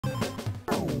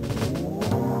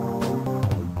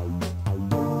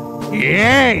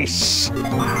Yes!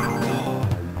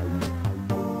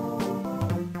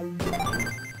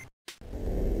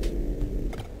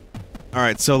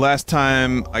 Alright, so last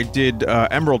time I did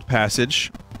Emerald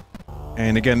Passage.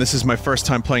 And again, this is my first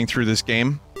time playing through this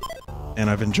game. And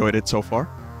I've enjoyed it so far.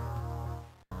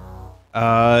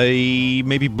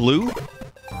 Maybe blue?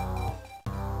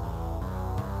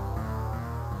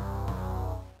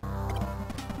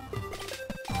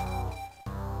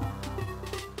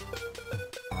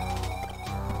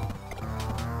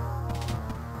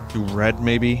 Do red,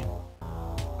 maybe?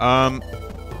 I'm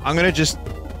gonna just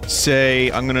say,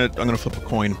 I'm gonna flip a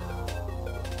coin.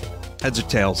 Heads or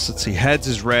tails? Let's see, heads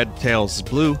is red, tails is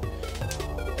blue.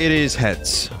 It is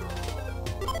heads.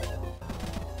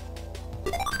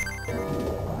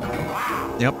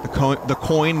 Yep, the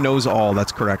coin knows all,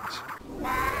 that's correct.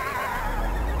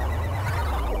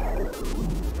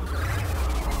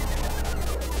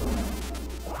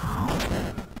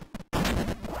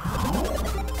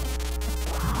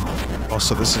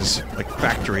 Also, this is, like,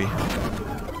 factory.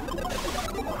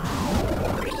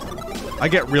 I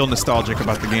get real nostalgic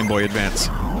about the Game Boy Advance.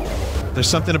 There's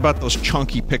something about those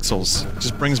chunky pixels. It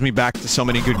just brings me back to so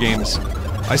many good games.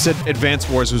 I said Advance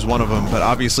Wars was one of them, but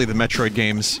obviously the Metroid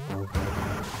games.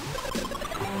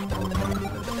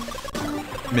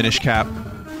 Minish Cap.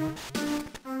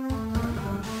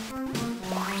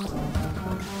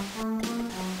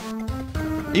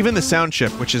 Even the sound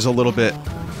chip, which is a little bit...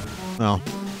 well...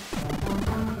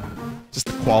 just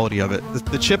the quality of it.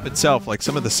 The chip itself, like,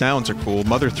 some of the sounds are cool.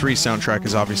 Mother 3 soundtrack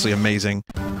is obviously amazing.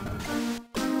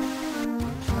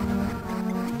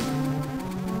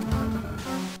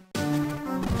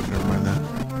 Never mind that.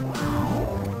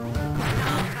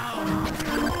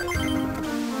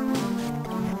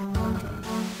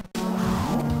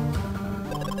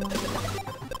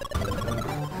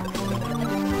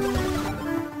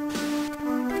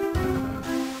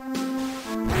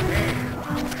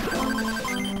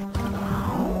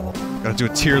 Gotta do a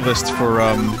tier list for,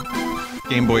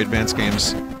 Game Boy Advance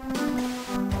games.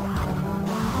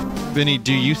 Vinny,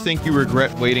 do you think you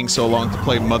regret waiting so long to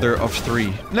play Mother of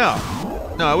 3? No.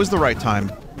 No, it was the right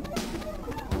time.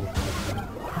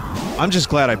 I'm just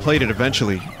glad I played it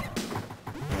eventually.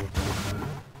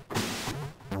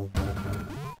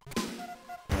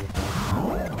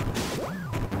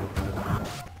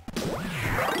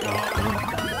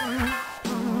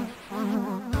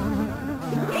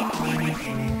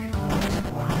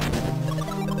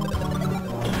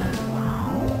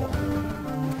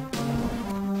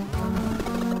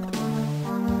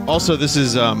 Also, this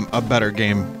is, a better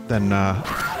game than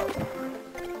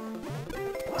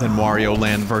Wario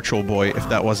Land Virtual Boy, if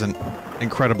that wasn't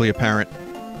incredibly apparent.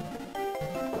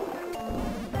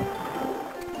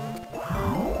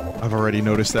 I've already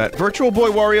noticed that. Virtual Boy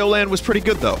Wario Land was pretty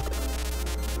good, though.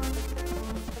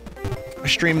 I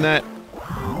streamed that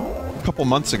a couple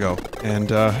months ago,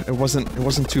 and, it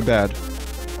wasn't too bad.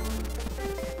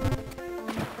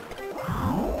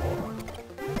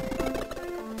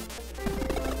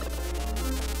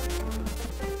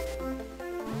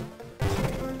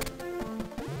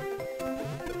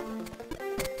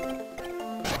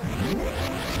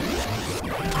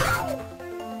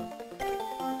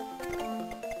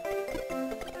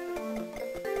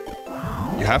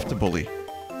 You have to bully.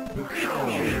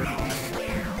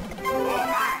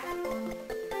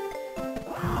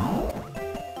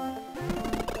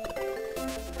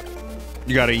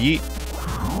 You gotta yeet.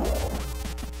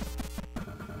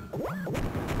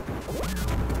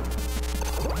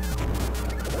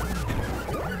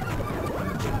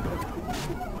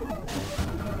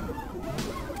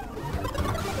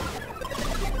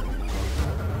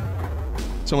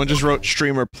 Someone just wrote,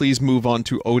 streamer, please move on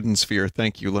to Odin Sphere.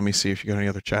 Thank you. Let me see if you got any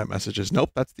other chat messages.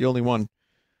 Nope, that's the only one.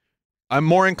 I'm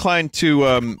more inclined to,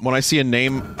 when I see a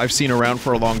name I've seen around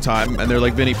for a long time, and they're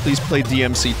like, Vinny, please play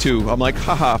DMC2. I'm like,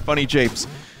 haha, funny japes.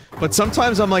 But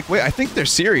sometimes I'm like, wait, I think they're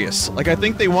serious. Like, I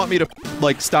think they want me to,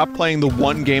 like, stop playing the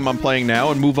one game I'm playing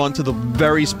now and move on to the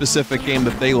very specific game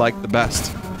that they like the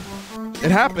best.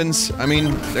 It happens. I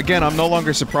mean, again, I'm no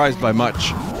longer surprised by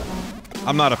much.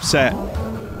 I'm not upset.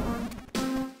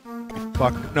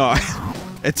 Fuck. No,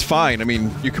 it's fine. I mean,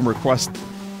 you can request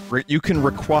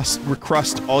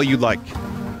all you like.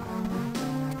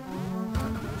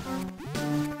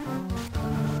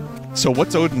 So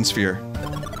what's Odin Sphere?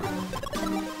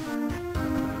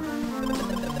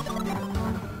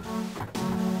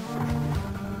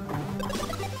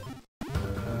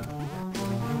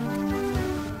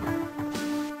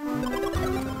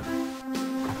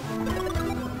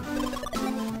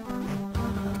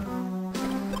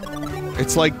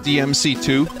 It's like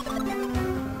DMC2.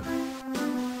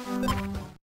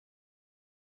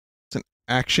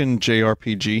 Action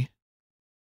JRPG.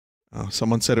 Oh,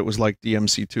 someone said it was like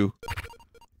DMC2.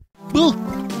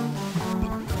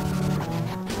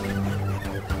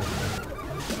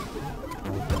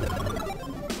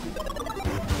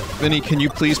 Vinny, can you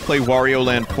please play Wario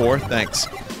Land 4? Thanks.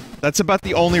 That's about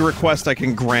the only request I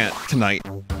can grant tonight.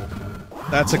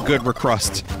 That's a good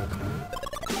request.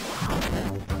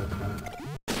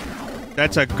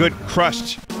 That's a good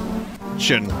crust.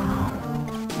 Chin.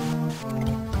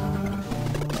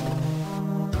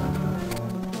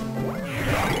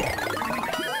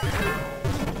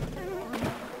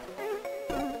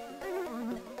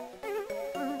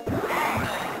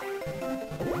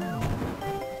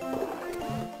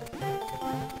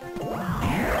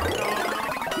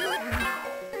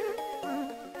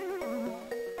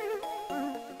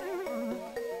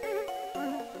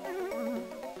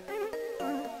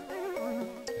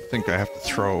 I think I have to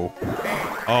throw...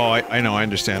 Oh, I know, I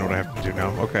understand what I have to do now.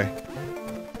 Okay.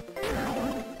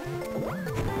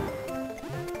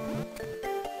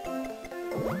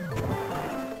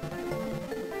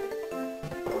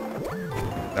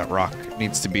 That rock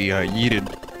needs to be,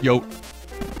 yeeted. Yo.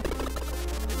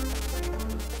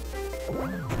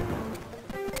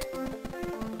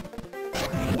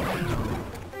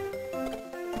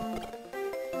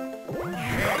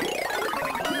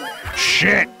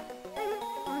 Shit!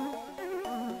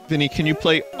 Vinny, can you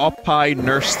play Oppai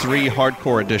Nurse 3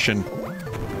 Hardcore Edition?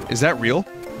 Is that real?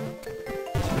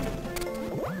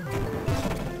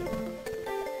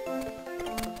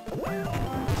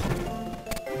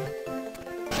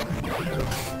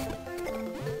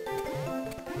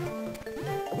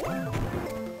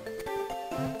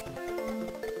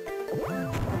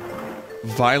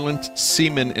 Violent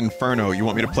Seaman Inferno. You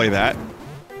want me to play that?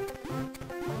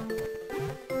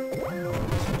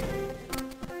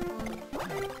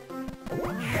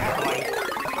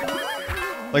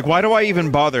 Like, why do I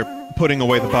even bother putting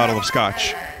away the bottle of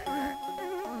scotch?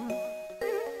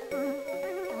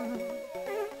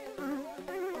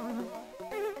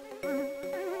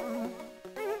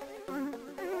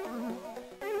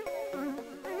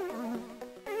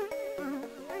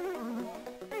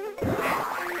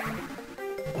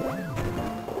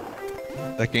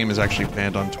 That game is actually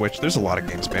banned on Twitch. There's a lot of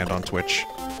games banned on Twitch.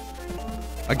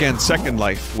 Again, Second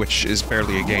Life, which is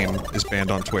barely a game, is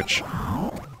banned on Twitch.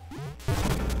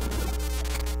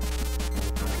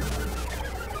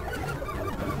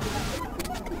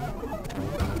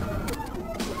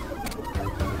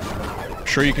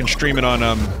 Sure, you can stream it on,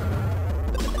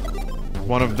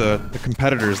 one of the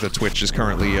competitors that Twitch is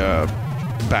currently,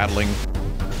 battling.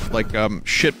 Like,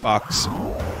 Shitbox.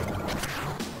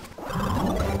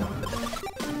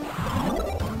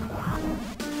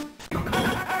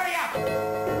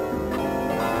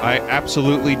 I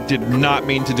absolutely did not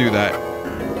mean to do that.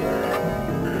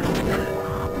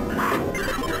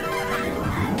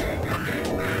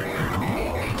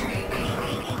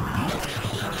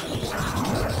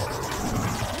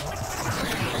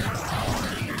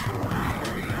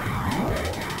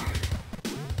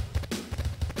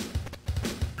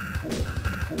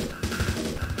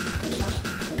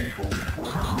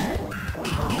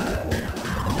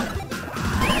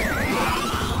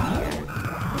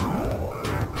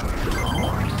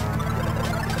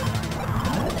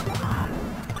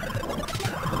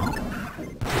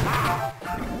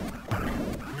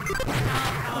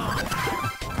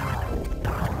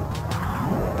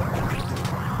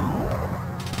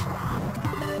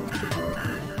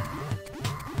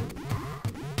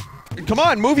 Come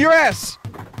on, move your ass!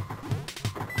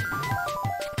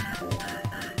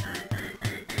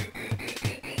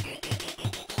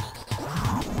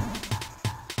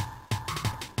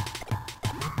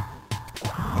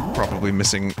 I'm probably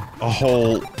missing a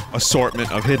whole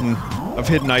assortment of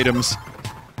hidden items.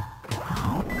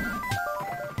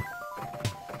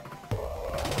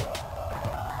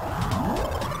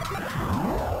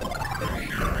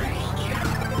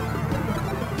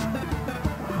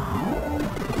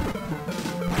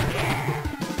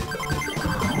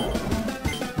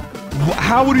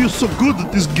 How are you so good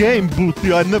at this game,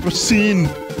 Booty? I've never seen.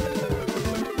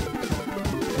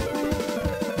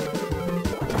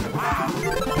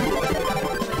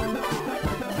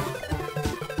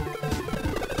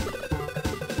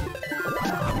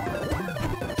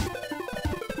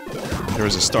 There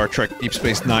was a Star Trek Deep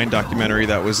Space Nine documentary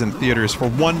that was in theaters for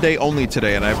one day only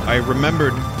today, and I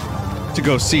remembered to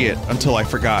go see it until I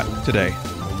forgot today.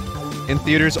 In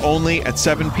theaters only at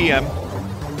 7 p.m.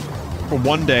 for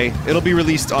one day. It'll be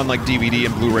released on, like, DVD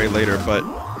and Blu-ray later, but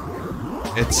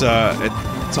it's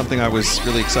something I was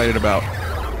really excited about.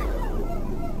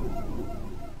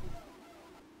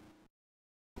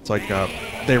 It's like,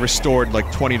 they restored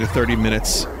like 20 to 30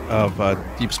 minutes of,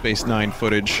 Deep Space Nine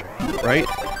footage, right?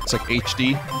 It's like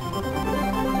HD.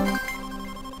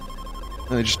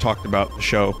 And they just talked about the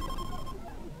show.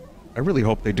 I really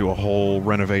hope they do a whole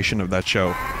renovation of that show.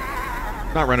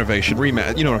 Not renovation, you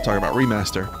know what I'm talking about,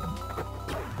 remaster.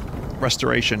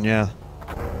 Restoration, yeah.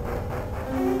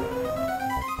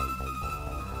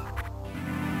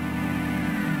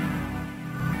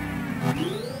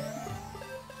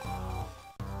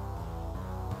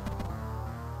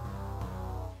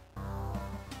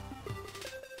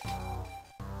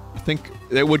 I think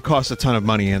it would cost a ton of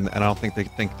money, and I don't think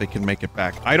they can make it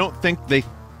back. I don't think they...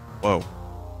 Whoa.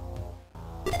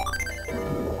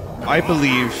 I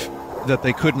believe that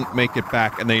they couldn't make it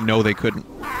back, and they know they couldn't.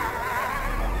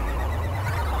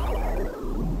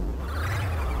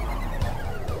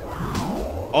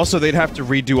 Also, they'd have to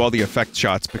redo all the effect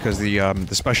shots, because the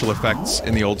special effects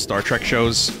in the old Star Trek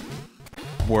shows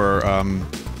were,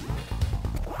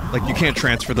 like, you can't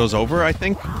transfer those over, I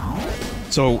think?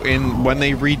 So, when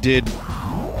they redid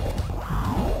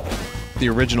the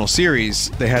original series,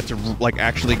 they had to, like,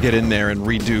 actually get in there and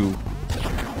redo,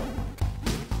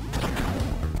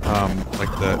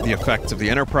 like, the effects of the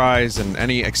Enterprise and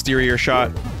any exterior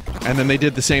shot. And then they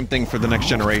did the same thing for the Next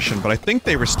Generation, but I think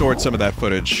they restored some of that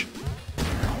footage.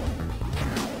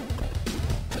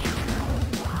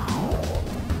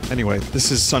 Anyway,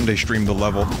 this is Sunday Stream the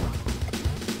Level.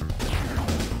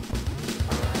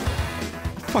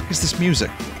 What the fuck is this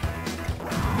music?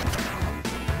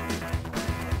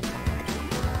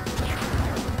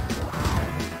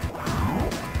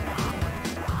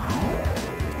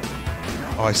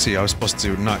 Oh, I see. I was supposed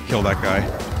to not kill that guy.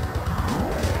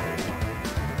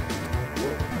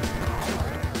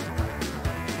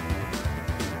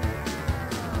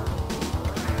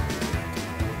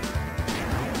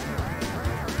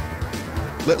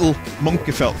 Little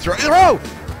monkey felt throw. Throw!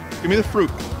 Give me the fruit.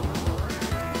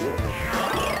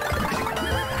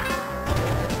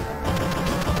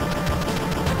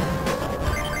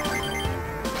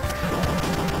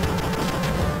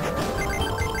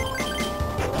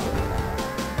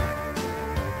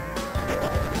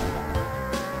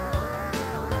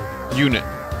 Unit.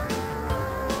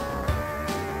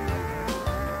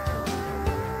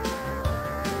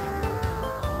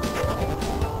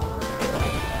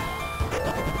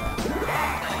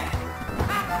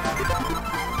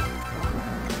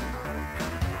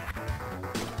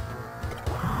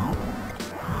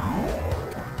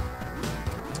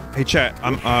 Hey chat,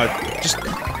 I'm just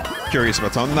curious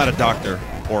about something. I'm not a doctor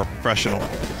or a professional,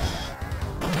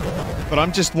 but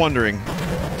I'm just wondering,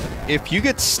 if you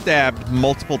get stabbed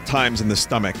multiple times in the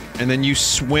stomach, and then you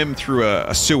swim through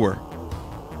a sewer,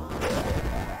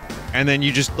 and then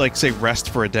you just, like, say, rest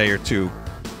for a day or two,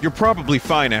 you're probably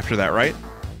fine after that, right?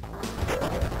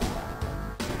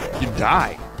 You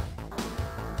die.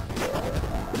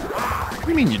 What do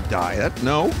you mean you die?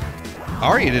 No.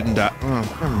 Arya didn't die.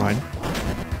 Oh, never mind.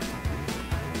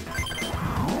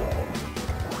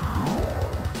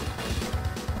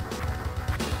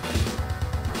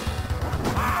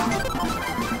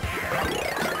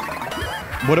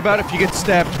 What about if you get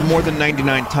stabbed more than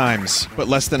 99 times, but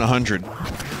less than 100?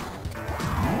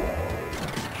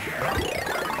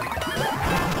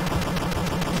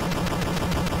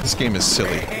 This game is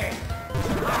silly.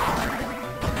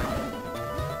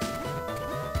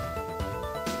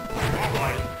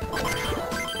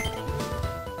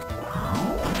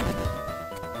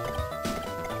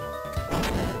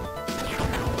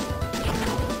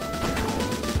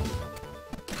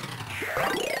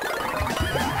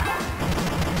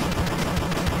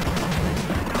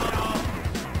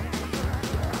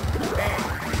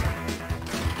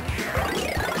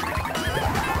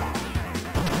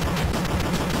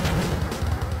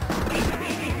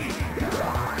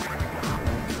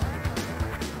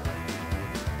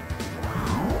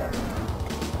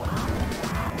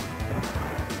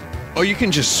 Oh, you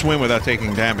can just swim without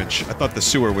taking damage. I thought the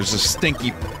sewer was just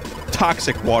stinky,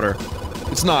 toxic water.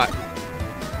 It's not.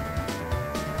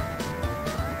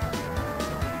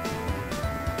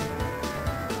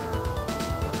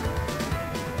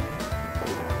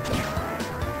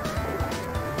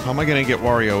 How am I gonna get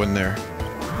Wario in there?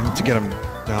 I need to get him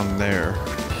down there.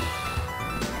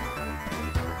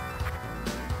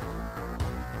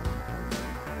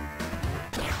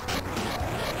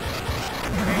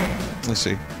 Let's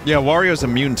see. Yeah, Wario's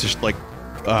immune to, like,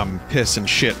 piss and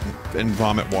shit and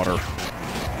vomit water.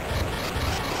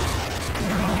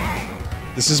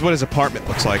 This is what his apartment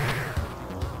looks like.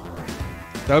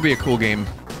 That would be a cool game.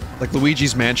 Like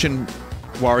Luigi's Mansion,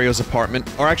 Wario's apartment.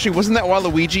 Or actually, wasn't that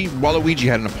Waluigi? Waluigi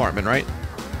had an apartment, right?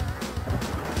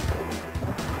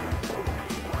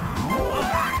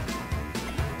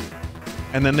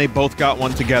 and then they both got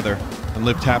one together and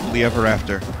lived happily ever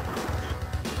after.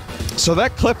 So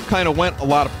that clip kind of went a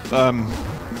lot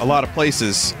of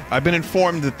places. I've been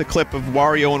informed that the clip of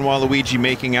Wario and Waluigi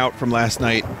making out from last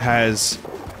night has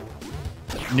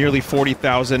nearly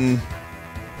 40,000.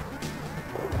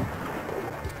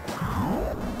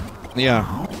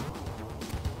 Yeah.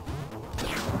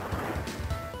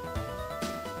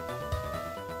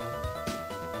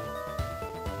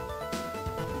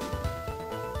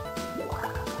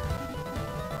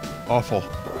 Awful.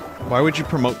 Why would you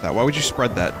promote that? Why would you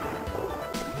spread that?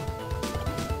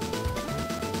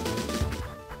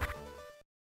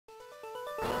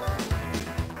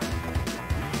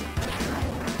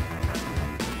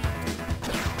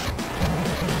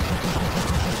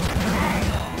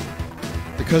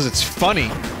 Because it's funny.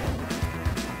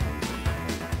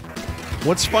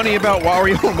 What's funny about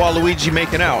Wario and Waluigi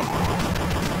making out?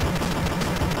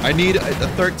 I need a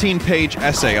 13-page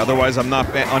essay, otherwise I'm not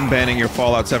unbanning your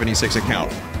Fallout 76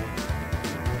 account.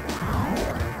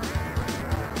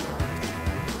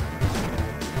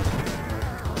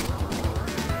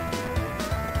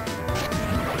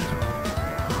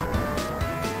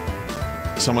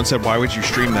 Someone said, "Why would you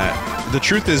stream that?" The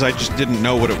truth is, I just didn't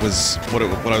know what it was, what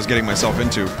I was getting myself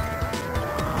into.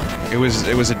 It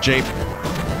was a jape.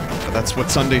 That's what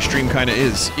Sunday stream kind of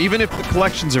is. Even if the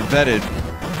collections are vetted,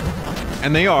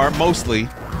 and they are, mostly,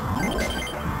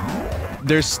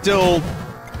 there's still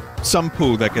some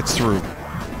poo that gets through.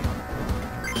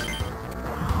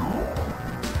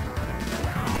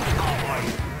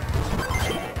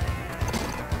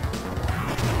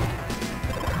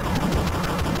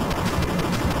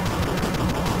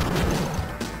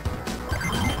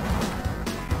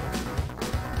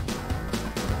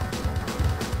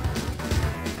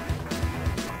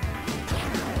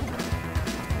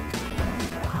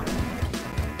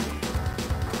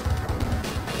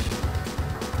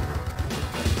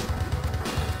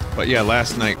 But yeah,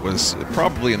 last night was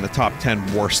probably in the top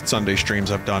 10 worst Sunday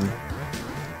streams I've done.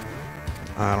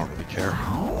 I don't really care.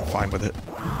 I'm fine with it.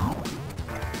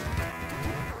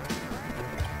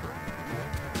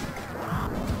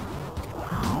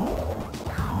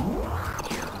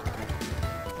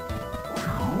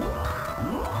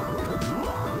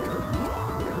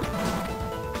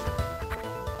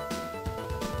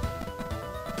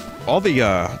 All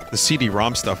the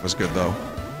CD-ROM stuff was good, though.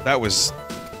 That was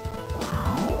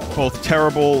both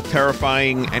terrible,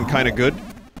 terrifying, and kind of good.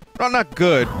 Well, not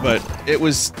good, but it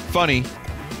was funny.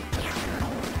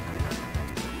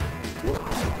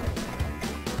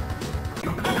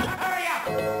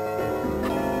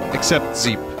 Except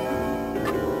Zeep.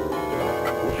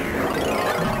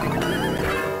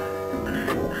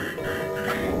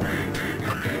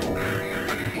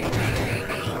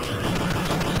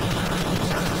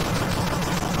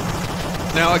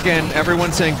 Now again,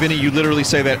 everyone's saying, Vinny, you literally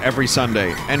say that every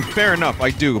Sunday. And fair enough,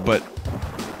 I do, but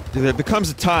there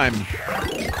becomes a time...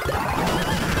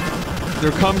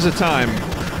 There comes a time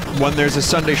when there's a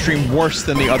Sunday stream worse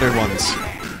than the other ones.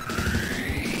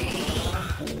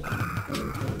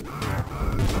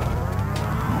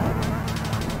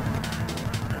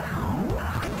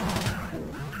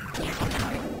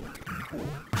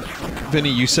 Vinny,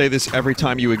 you say this every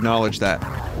time you acknowledge that.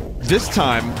 This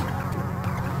time...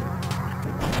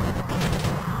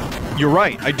 You're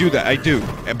right, I do that, I do.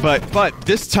 But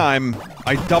this time,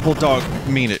 I double dog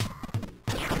mean it.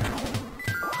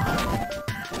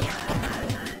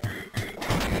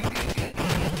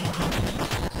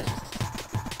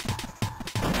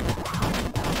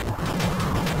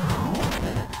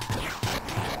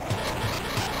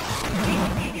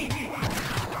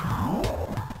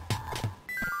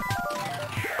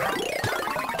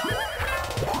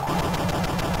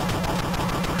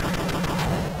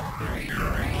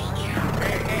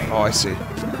 Oh, I see. You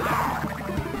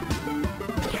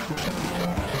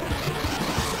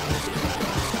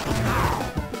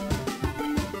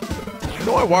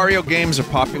know why Wario games are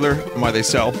popular and why they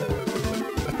sell?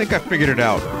 I think I figured it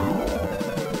out.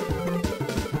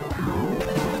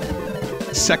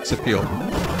 Sex appeal.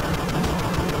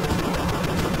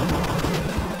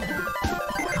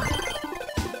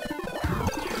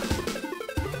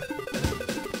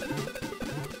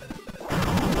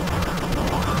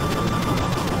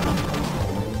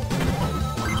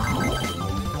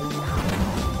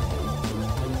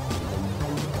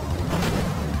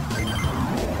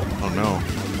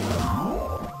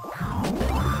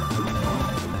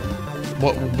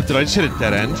 What, did I just hit a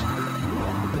dead end?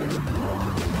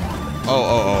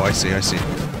 Oh, I see.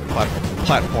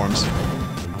 Platforms.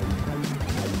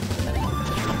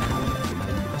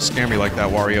 Scare me like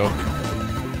that, Wario.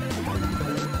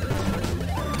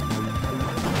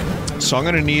 So I'm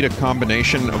gonna need a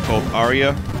combination of both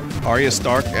Arya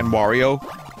Stark, and Wario,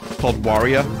 called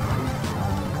Waria.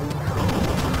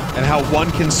 And how one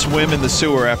can swim in the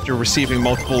sewer after receiving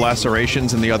multiple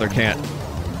lacerations and the other can't.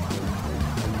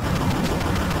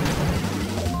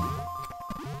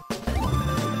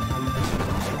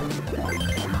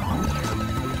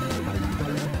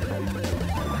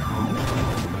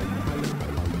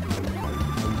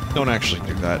 Don't actually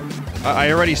do that.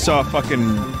 I already saw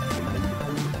fucking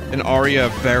an Arya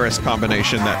Varys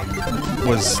combination that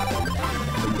was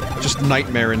just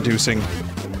nightmare-inducing.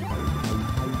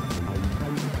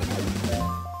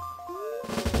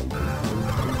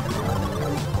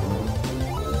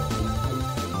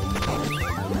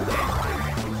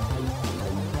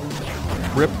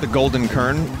 Rip the Golden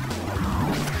Kern.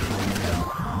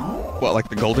 What, like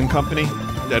the Golden Company?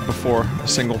 Dead before a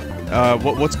single...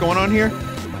 what's going on here?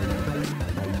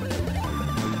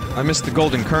 I missed the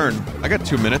Golden Kern. I got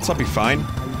 2 minutes, I'll be fine.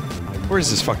 Where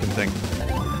is this fucking thing?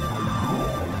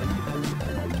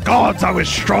 Gods, I was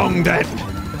strong then!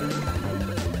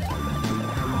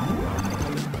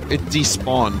 It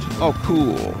despawned. Oh,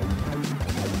 cool.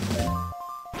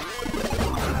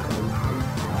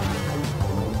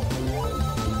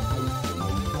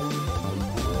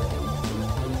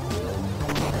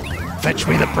 Fetch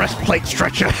me the breastplate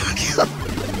stretcher!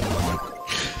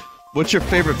 What's your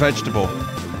favorite vegetable?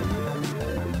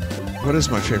 What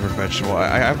is my favorite vegetable?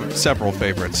 I have several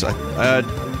favorites.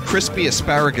 Crispy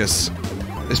asparagus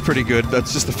is pretty good.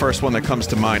 That's just the first one that comes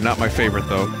to mind. Not my favorite,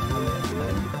 though.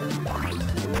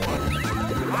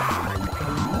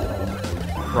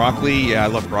 Broccoli? Yeah, I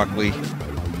love broccoli.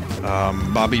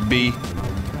 Bobby B.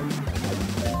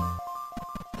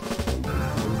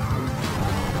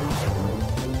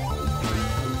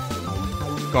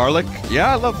 Garlic?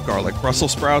 Yeah, I love garlic.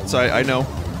 Brussels sprouts, I know.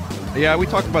 Yeah, we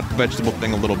talked about the vegetable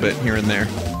thing a little bit here and there.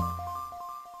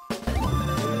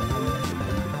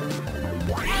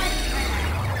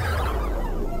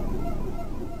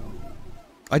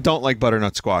 I don't like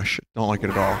butternut squash. Don't like it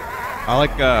at all. I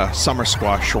like, summer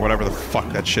squash, or whatever the fuck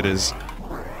that shit is.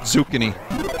 Zucchini.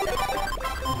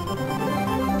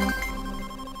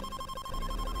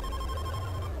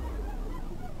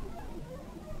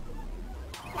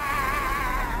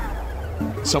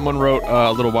 Someone wrote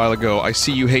a little while ago, I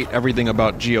see you hate everything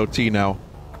about GOT now.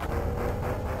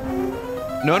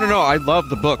 No, I love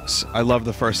the books. I love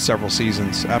the first several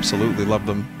seasons. Absolutely love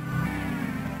them.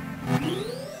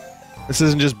 This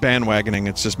isn't just bandwagoning,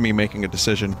 it's just me making a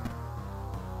decision.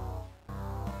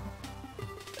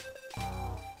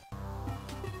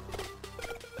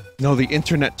 No, the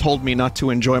internet told me not to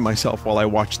enjoy myself while I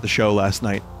watched the show last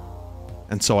night.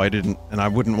 And so I didn't, and I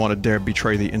wouldn't want to dare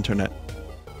betray the internet.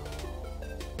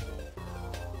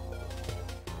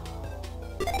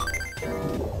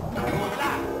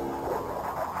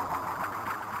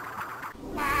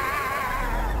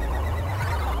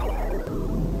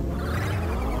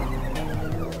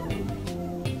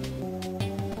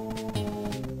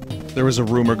 There was a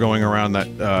rumor going around that,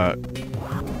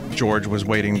 George was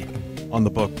waiting on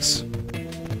the books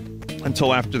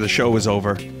until after the show was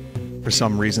over, for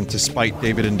some reason, to spite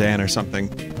David and Dan or something.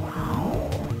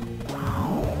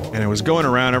 And it was going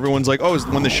around, everyone's like, oh,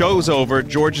 when the show's over,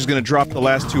 George is gonna drop the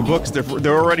last 2 books,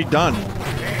 they're already done.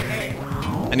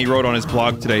 And he wrote on his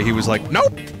blog today, he was like,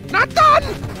 nope, not done!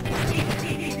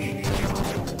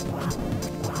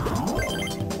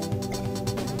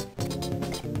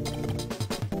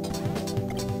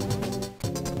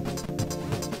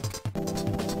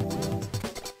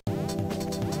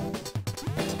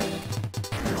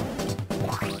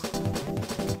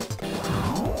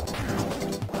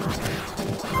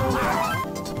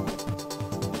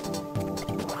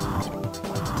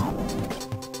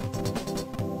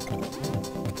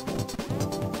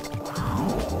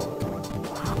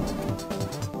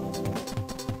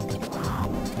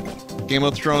 Game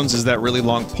of Thrones is that really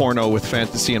long porno with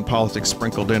fantasy and politics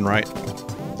sprinkled in, right?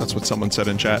 That's what someone said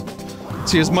in chat.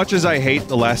 See, as much as I hate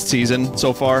the last season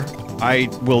so far, I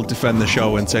will defend the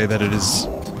show and say that it is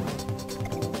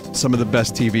some of the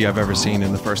best TV I've ever seen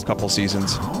in the first couple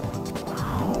seasons.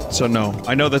 So no,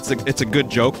 I know it's a good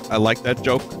joke. I like that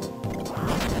joke.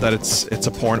 That it's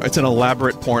a porno. It's an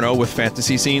elaborate porno with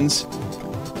fantasy scenes,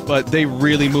 but they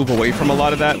really move away from a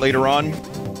lot of that later on.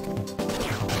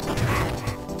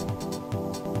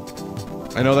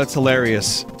 I know that's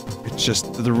hilarious. It's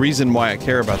just, the reason why I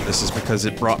care about this is because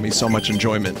it brought me so much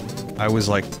enjoyment. I was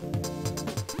like,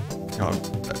 you know,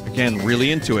 again,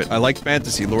 really into it. I like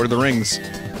fantasy, Lord of the Rings.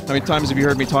 How many times have you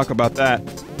heard me talk about that?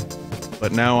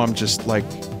 But now I'm just like,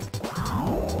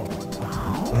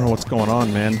 I don't know what's going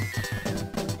on, man.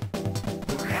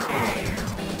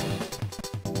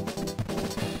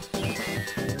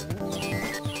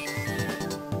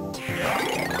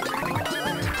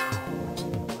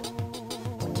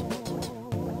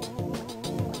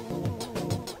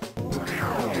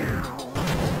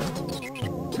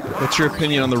 What's your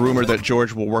opinion on the rumor that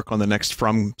George will work on the next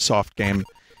FromSoft game?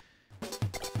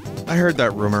 I heard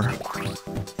that rumor.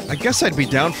 I guess I'd be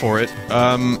down for it.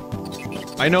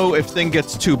 I know if thing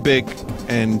gets too big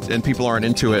and people aren't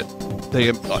into it, they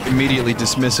immediately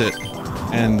dismiss it,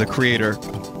 and the creator,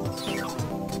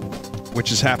 which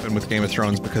has happened with Game of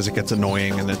Thrones because it gets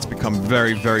annoying and it's become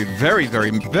very, very, very, very,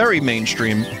 very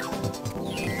mainstream.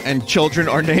 And children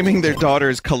are naming their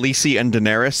daughters Khaleesi and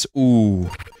Daenerys. Ooh.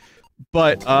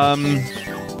 But,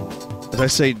 did I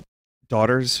say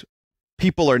daughters?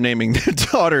 People are naming their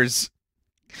daughters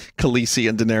Khaleesi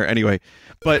and Daenerys. Anyway,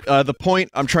 but the point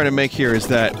I'm trying to make here is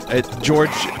that George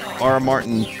R. R.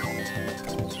 Martin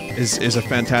is a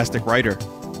fantastic writer,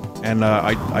 and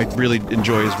I really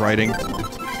enjoy his writing.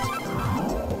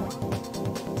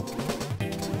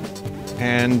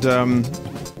 And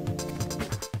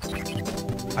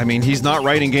I mean, he's not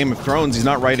writing Game of Thrones, he's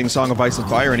not writing Song of Ice and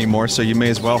Fire anymore, so you may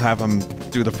as well have him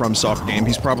do the FromSoft game.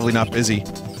 He's probably not busy.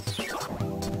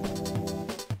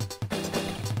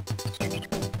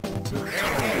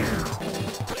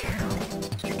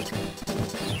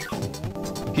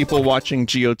 People watching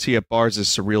GOT at bars is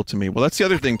surreal to me. Well, that's the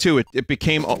other thing, too. It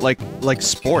became, like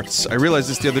sports. I realized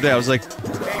this the other day. I was like,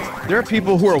 there are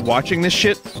people who are watching this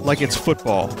shit like it's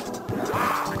football.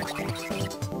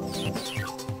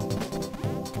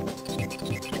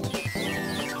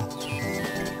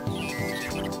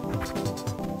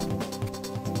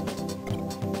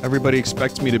 Everybody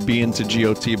expects me to be into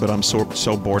GOT, but I'm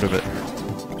so bored of it.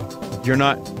 You're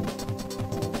not...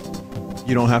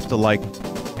 You don't have to like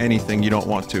anything you don't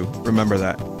want to. Remember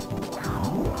that.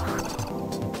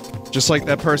 Just like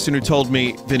that person who told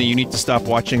me, Vinny, you need to stop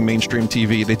watching mainstream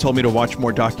TV. They told me to watch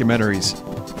more documentaries.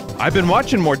 I've been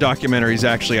watching more documentaries,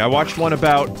 actually. I watched one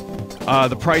about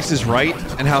The Price is Right,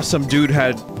 and how some dude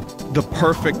had the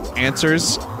perfect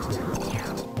answers.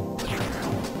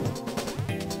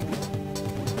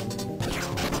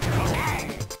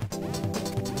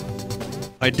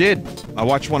 I did. I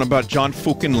watched one about John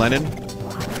fucking Lennon.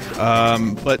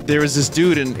 But there was this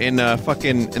dude in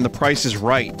The Price is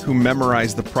Right who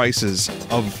memorized the prices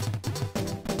of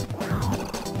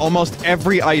almost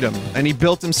every item, and he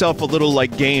built himself a little,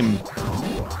 like, game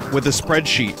with a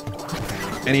spreadsheet.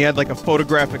 And he had, like, a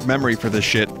photographic memory for this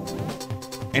shit.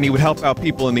 And he would help out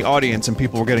people in the audience, and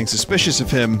people were getting suspicious of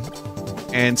him.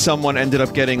 And someone ended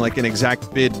up getting, like, an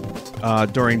exact bid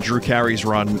during Drew Carey's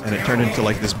run, and it turned into,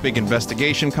 like, this big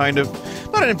investigation, kind of.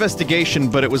 Not an investigation,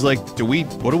 but it was like,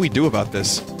 what do we do about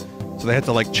this? So they had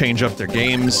to, like, change up their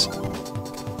games.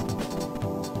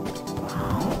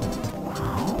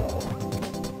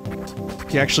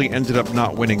 He actually ended up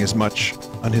not winning as much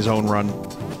on his own run,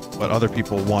 but other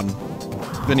people won.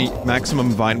 Vinny, maximum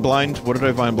Vine Blind? What did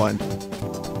I Vine Blind?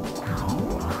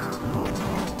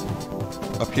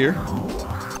 Up here?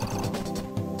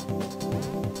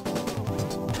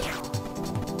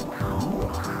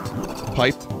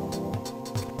 Pipe?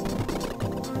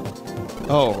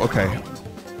 Oh, okay.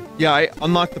 Yeah, I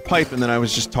unlocked the pipe and then I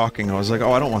was just talking. I was like,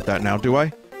 oh, I don't want that now, do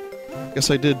I?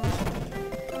 Guess I did.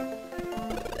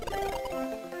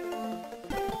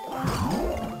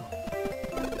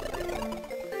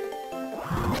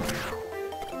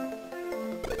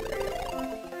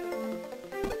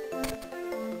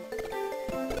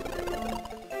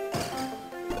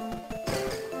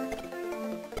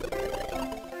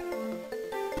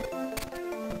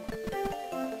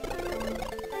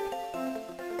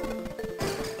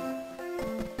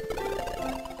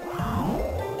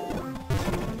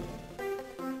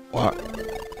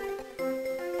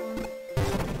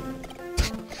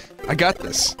 I got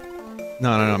this.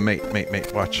 No,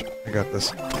 mate, watch. I got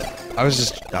this. I was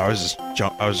just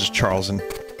Charlesing.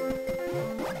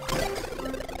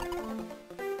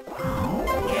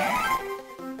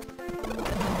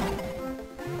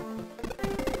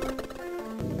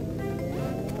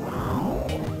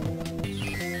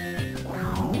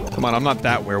 Come on, I'm not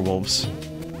that werewolves.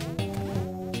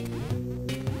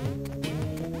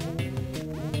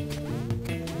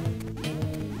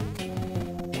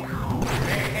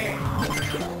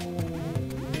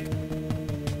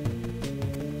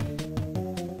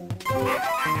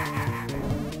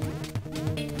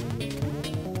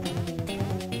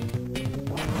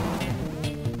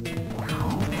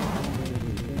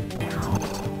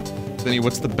 Vinny,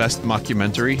 what's the best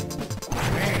mockumentary?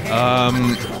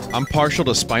 I'm partial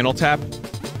to Spinal Tap,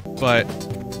 but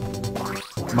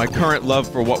my current love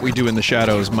for What We Do in the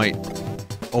Shadows might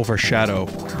overshadow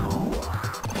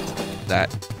that.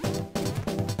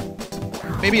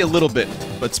 Maybe a little bit,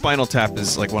 but Spinal Tap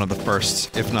is like one of the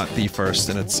first, if not the first,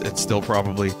 and it's still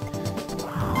probably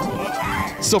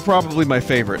my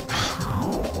favorite.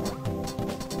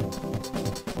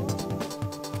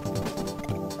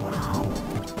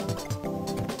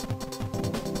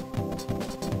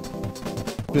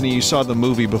 Vinny, you saw the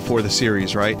movie before the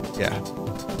series, right? Yeah.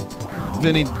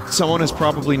 Vinny, someone has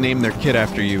probably named their kid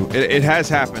after you. It has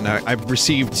happened. I've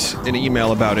received an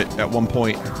email about it at one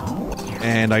point,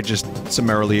 and I just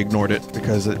summarily ignored it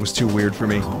because it was too weird for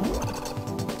me.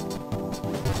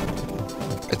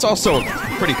 It's also a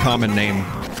pretty common name.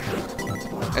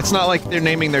 It's not like they're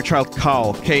naming their child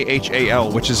Khal,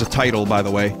 K-H-A-L, which is a title, by the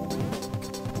way.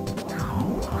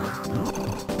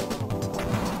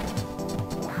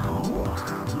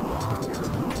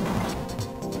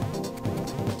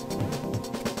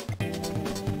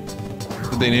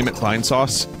 Did they name it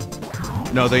Vinesauce?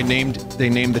 No, they named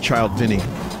the child Vinny.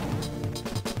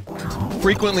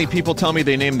 Frequently, people tell me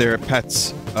they name their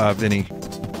pets, Vinny.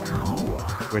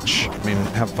 Which, I mean,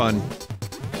 have fun.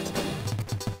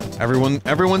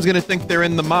 Everyone's gonna think they're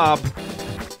in the mob.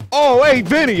 Oh, hey,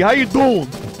 Vinny, how you doing?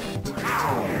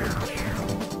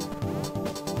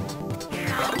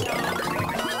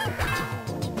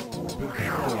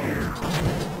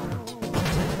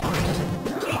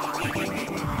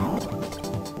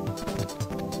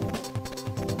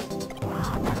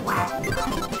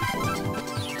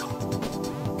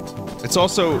 It's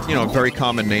also, you know, a very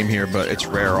common name here, but it's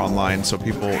rare online, so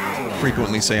people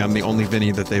frequently say I'm the only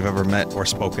Vinny that they've ever met or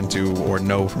spoken to or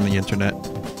know from the internet.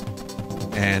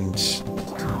 And...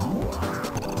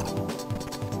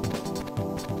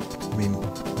 I mean,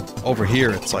 over here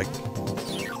it's like...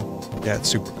 yeah, it's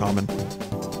super common.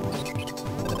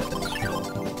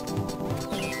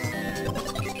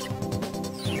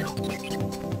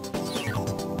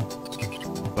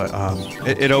 But,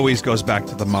 it always goes back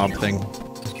to the mob thing.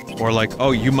 Or like, oh,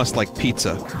 you must like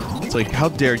pizza. It's like, how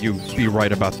dare you be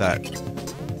right about that?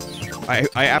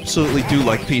 I absolutely do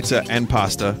like pizza and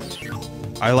pasta.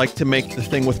 I like to make the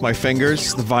thing with my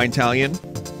fingers, the Vinetalian.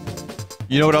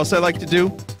 You know what else I like to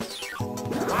do?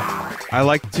 I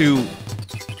like to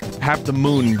have the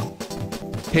moon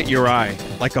hit your eye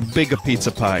like a big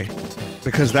pizza pie.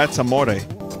 Because that's amore.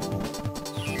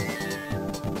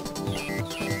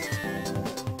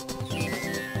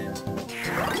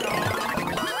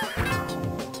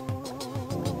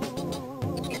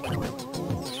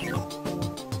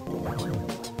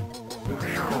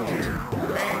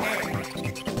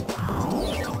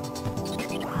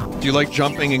 Do you like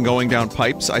jumping and going down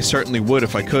pipes? I certainly would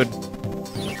if I could.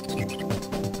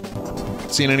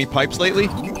 Seen any pipes lately?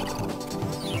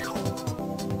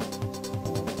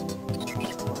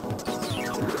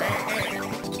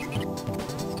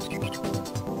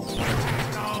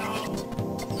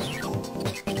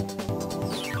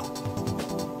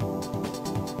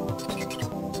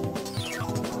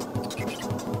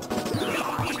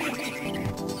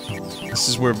 This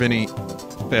is where Vinny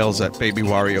fails at Baby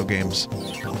Wario games.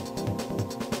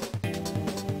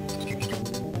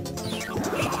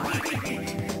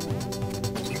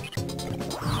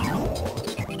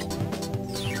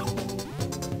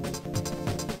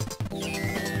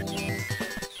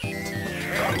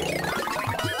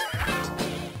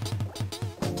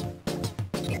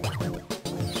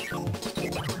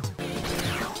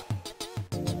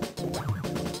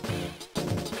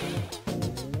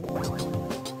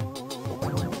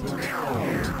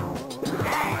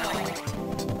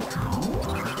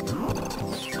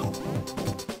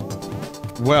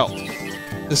 Well,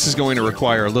 this is going to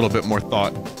require a little bit more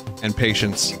thought and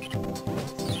patience.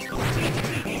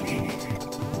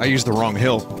 I used the wrong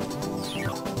hill.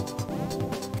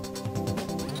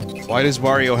 Why does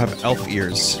Wario have elf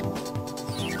ears?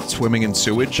 Swimming in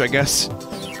sewage, I guess?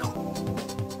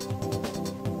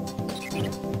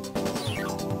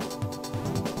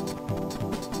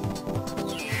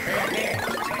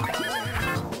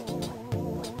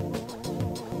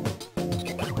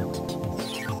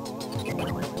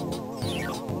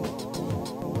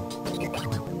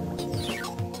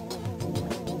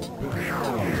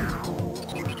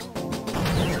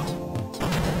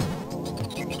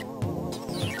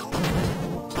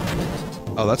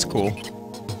 Oh, that's cool.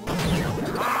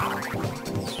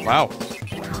 Wow.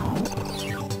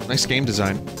 Nice game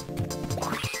design.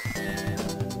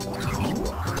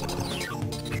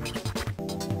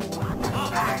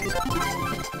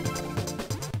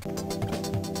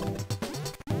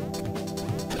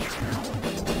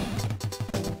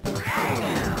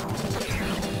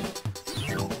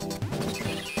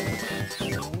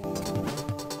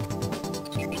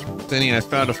 Vinny, I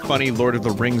found a funny Lord of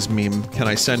the Rings meme. Can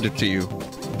I send it to you?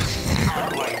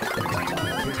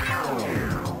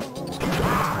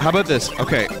 How about this?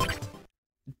 Okay.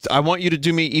 I want you to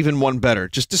do me even one better.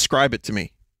 Just describe it to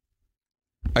me.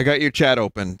 I got your chat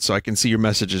open so I can see your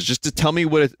messages. Just to tell me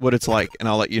what it's like, and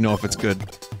I'll let you know if it's good.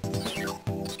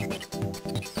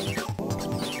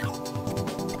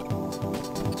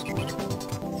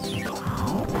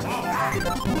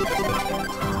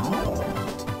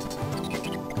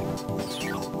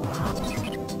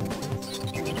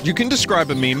 You can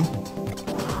describe a meme.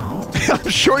 I'm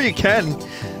sure you can.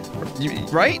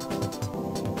 Right?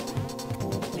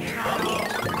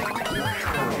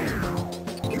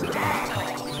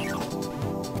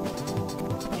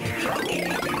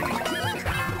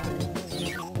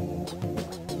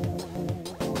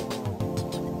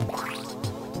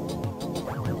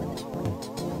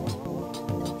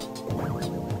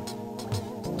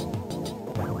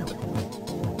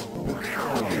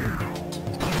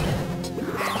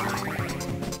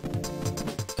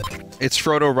 It's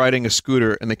Frodo riding a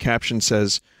scooter, and the caption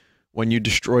says, "When you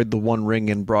destroyed the One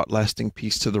Ring and brought lasting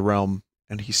peace to the realm,"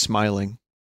 and he's smiling.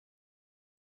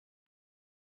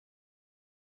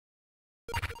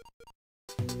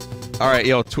 Alright,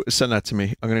 yo, send that to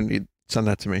me. I'm gonna need... send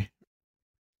that to me.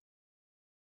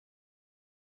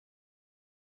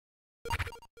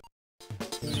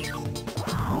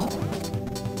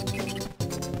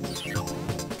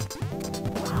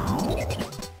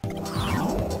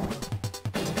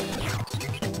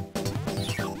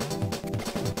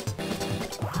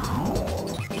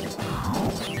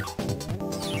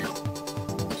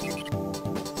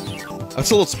 That's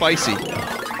a little spicy.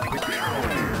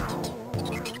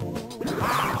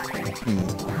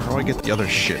 How do I get the other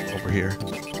shit over here?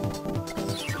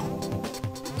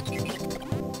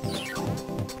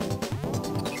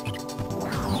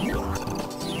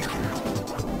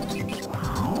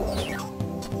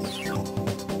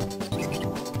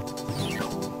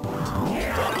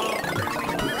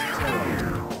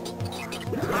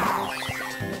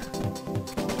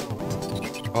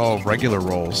 Oh, regular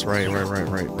rolls. Right.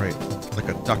 Like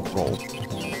a duck roll.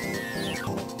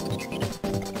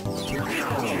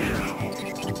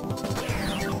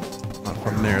 Not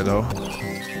from there, though.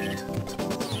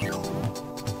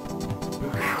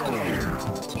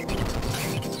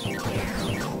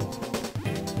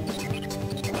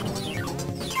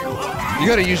 You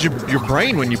gotta use your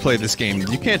brain when you play this game.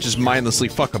 You can't just mindlessly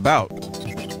fuck about.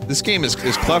 This game is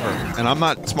clever, and I'm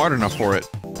not smart enough for it.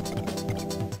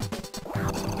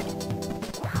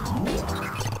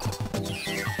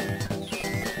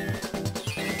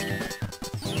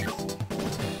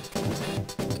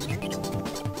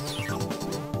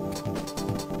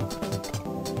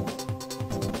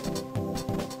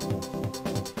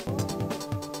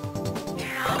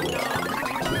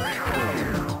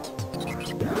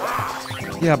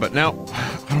 Yeah, but now,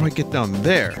 how do I get down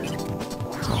there?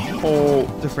 It's a whole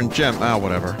different gem. Ah,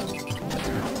 whatever.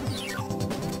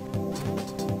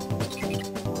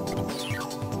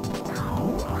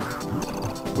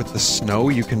 With the snow,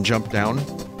 you can jump down?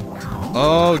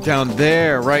 Oh, down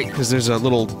there, right, because there's a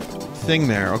little thing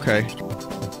there, okay.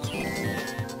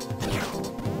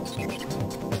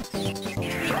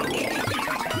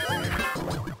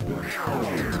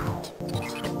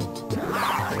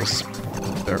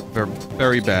 They're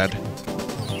very bad.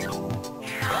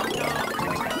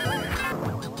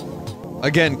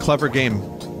 Again, clever game.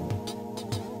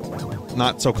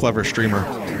 Not so clever streamer.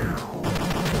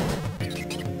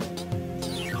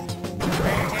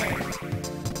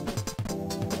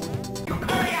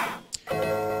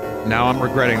 Now I'm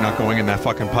regretting not going in that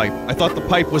fucking pipe. I thought the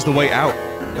pipe was the way out.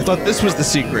 I thought this was the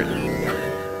secret.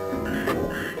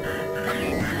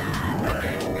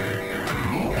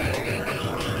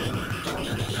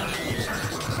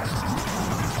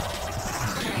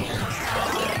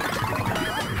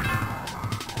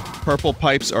 Purple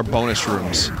pipes are bonus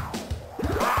rooms.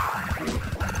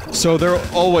 So they're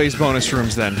always bonus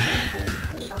rooms then.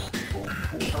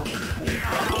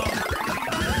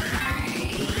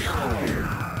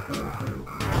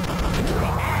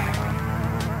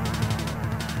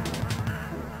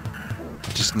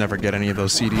 Just never get any of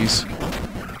those CDs.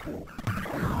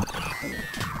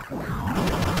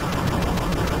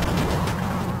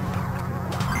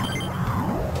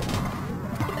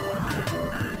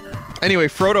 Anyway,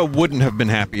 Frodo wouldn't have been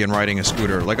happy in riding a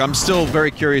scooter. Like, I'm still very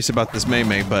curious about this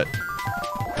Mei, but...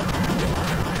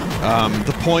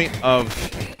 the point of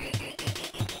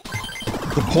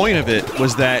it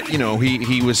was that, you know,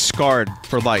 he was scarred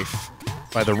for life.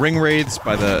 By the ring raids,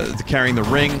 by the carrying the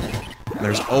ring.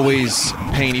 There's always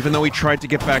pain, even though he tried to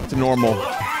get back to normal.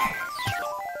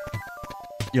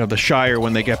 You know, the Shire,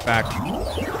 when they get back,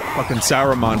 fucking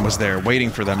Saruman was there,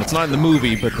 waiting for them. It's not in the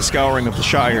movie, but the Scouring of the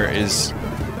Shire is...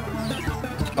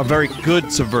 a very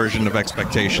good subversion of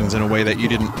expectations in a way that you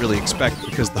didn't really expect,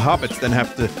 because the hobbits then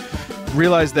have to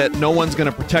realize that no one's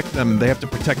gonna protect them, they have to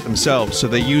protect themselves, so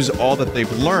they use all that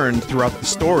they've learned throughout the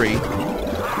story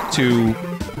to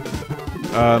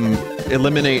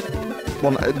eliminate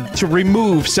well, to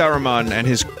remove Saruman and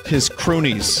his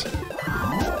croonies,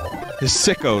 his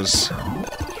sickos,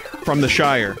 from the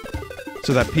Shire,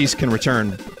 so that peace can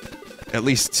return, at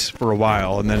least for a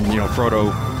while, and then, you know,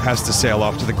 Frodo has to sail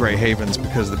off to the Grey Havens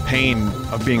because the pain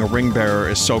of being a ring bearer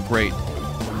is so great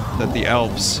that the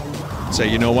elves say,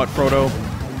 you know what, Frodo?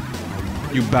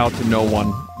 You bow to no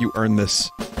one. You earn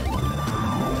this.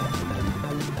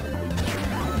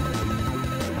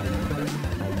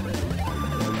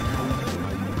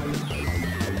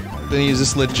 Then is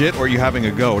this legit, or are you having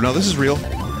a go? No, this is real.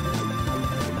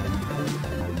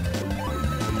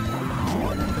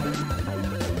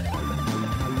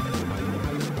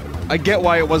 I get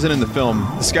why it wasn't in the film.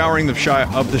 The scouring of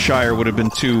the Shire would have been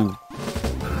too...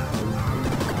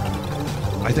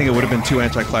 I think it would have been too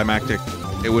anticlimactic.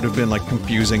 It would have been, like,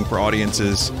 confusing for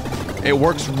audiences. It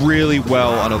works really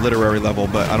well on a literary level,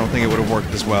 but I don't think it would have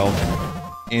worked as well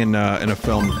in a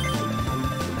film.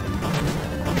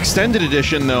 Extended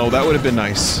edition, though, that would have been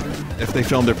nice if they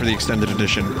filmed it for the extended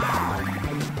edition.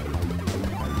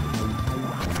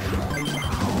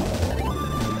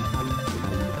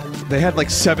 They had like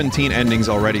 17 endings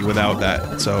already without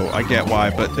that, so I get why,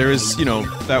 but there is, you know,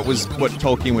 that was what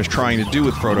Tolkien was trying to do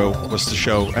with Frodo, was to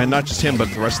show, and not just him, but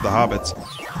the rest of the hobbits,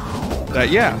 that,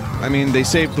 yeah, I mean, they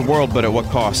saved the world, but at what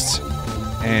cost?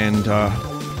 And,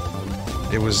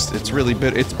 it's really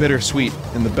it's bittersweet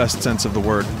in the best sense of the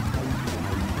word.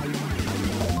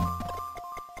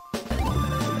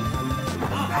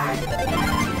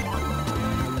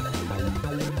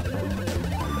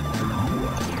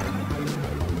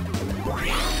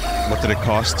 What did it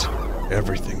cost?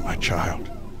 Everything, my child.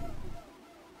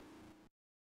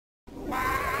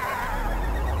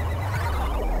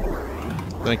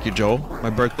 Thank you, Joel. My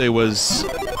birthday was...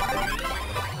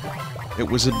 It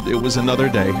was another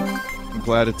day. I'm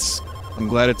glad it's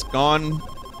gone.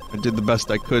 I did the best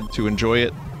I could to enjoy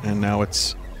it, and now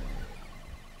it's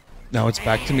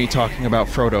back to me talking about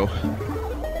Frodo.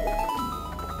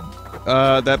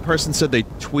 That person said they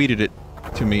tweeted it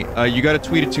to me. You gotta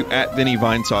tweet it to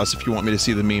 @VinnyVinesauce if you want me to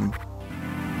see the meme.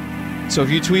 So if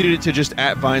you tweeted it to just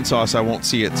 @Vinesauce, I won't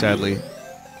see it, sadly.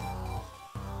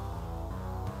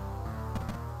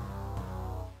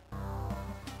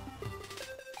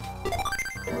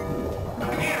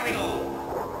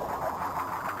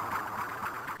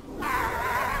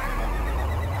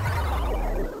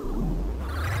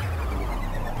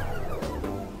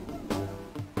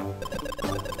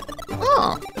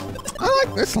 Oh, I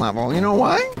like this level. You know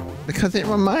why? Because it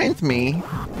reminds me...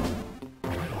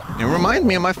 It reminds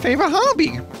me of my favorite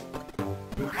hobby.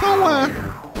 So,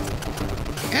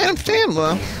 Adam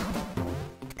Sandler,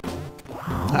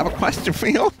 I have a question for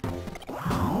you.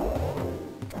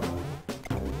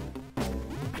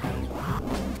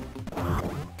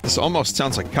 This almost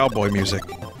sounds like cowboy music.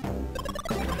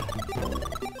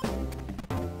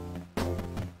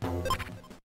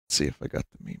 Let's see if I got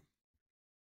the meme.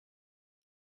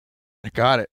 I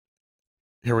got it.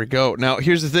 Here we go. Now,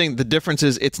 here's the thing. The difference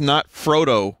is it's not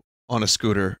Frodo on a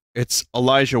scooter. It's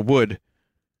Elijah Wood.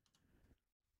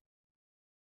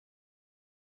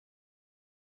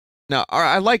 Now,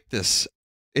 I like this.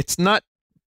 It's not...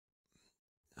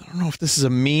 I don't know if this is a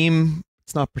meme.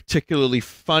 It's not particularly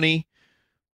funny,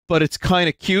 but it's kind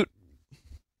of cute.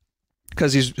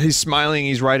 Because he's smiling,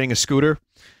 he's riding a scooter.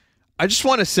 I just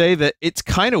want to say that it's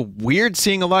kind of weird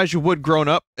seeing Elijah Wood grown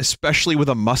up, especially with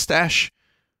a mustache.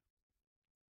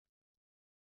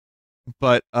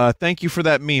 But thank you for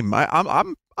that meme.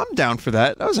 I'm down for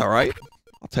that. That was all right.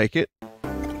 I'll take it.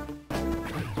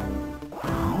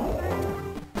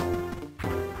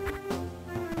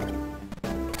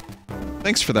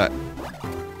 Thanks for that.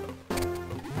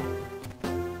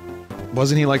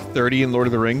 Wasn't he like 30 in Lord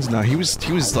of the Rings? No, he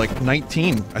was like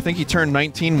 19. I think he turned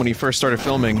 19 when he first started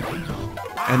filming.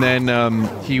 And then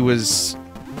he was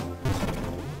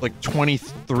like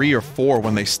 23 or 4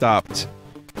 when they stopped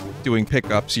doing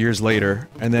pickups years later.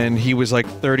 And then he was like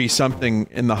 30-something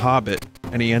in The Hobbit,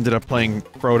 and he ended up playing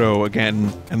Frodo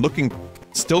again and looking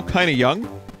still kind of young.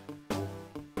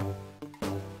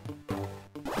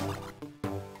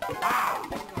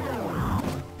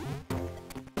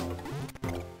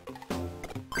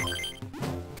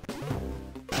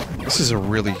 This is a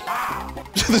really...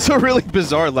 this is a really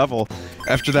bizarre level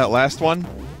after that last one.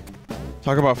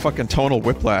 Talk about fucking tonal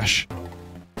whiplash.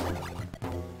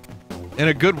 In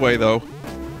a good way, though.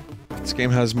 This game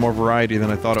has more variety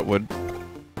than I thought it would.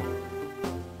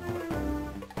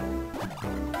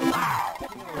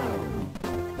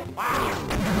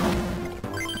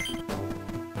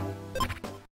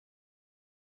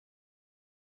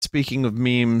 speaking of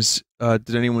memes,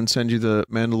 did anyone send you the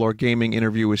Mandalore Gaming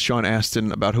interview with Sean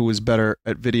Astin about who was better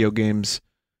at video games?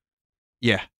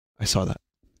 Yeah, I saw that.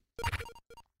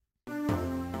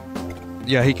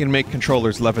 Yeah, he can make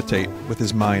controllers levitate with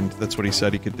his mind. That's what he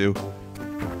said he could do.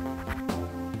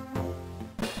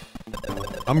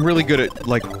 I'm really good at,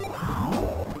 like,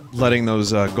 letting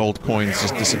those gold coins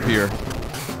just disappear.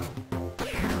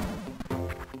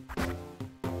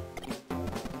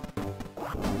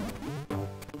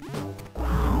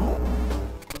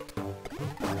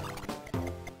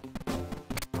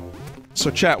 So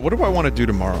chat, what do I want to do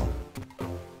tomorrow?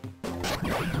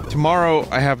 Tomorrow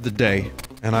I have the day,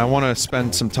 and I want to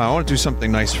spend some time. I want to do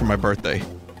something nice for my birthday.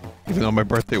 Even though my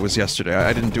birthday was yesterday,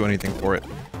 I didn't do anything for it.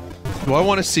 Do I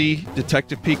want to see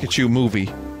Detective Pikachu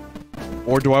movie?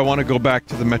 Or do I want to go back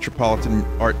to the Metropolitan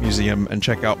Art Museum and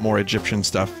check out more Egyptian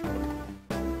stuff?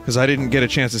 Because I didn't get a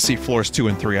chance to see floors 2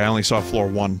 and 3, I only saw floor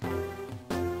 1.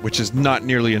 Which is not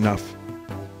nearly enough.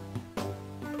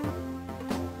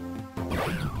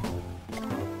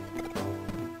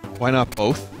 Why not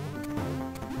both?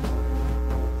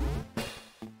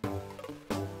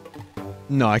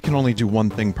 No, I can only do one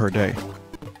thing per day.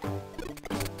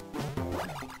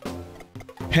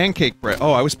 Pancake bread.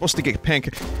 Oh, I was supposed to get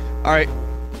pancake. Alright,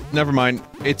 never mind.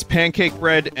 It's pancake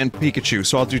bread and Pikachu,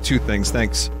 so I'll do 2 things,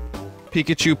 thanks.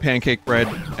 Pikachu, pancake bread,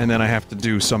 and then I have to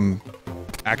do some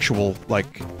actual,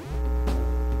 like,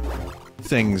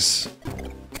 things.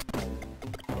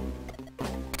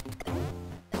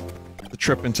 The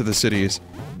trip into the city is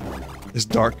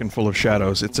dark and full of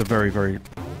shadows. It's a very, very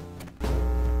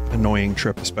annoying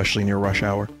trip, especially near rush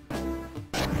hour.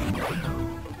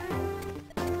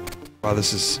 Wow,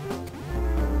 this is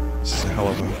a hell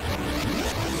of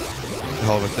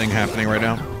a thing happening right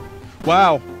now.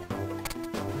 Wow!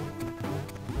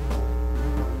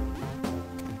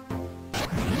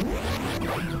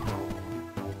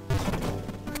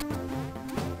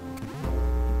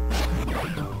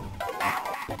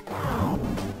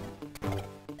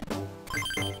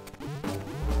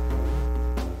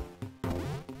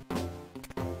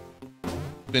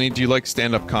 Vinny, do you like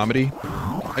stand-up comedy?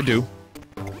 I do.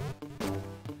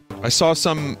 I saw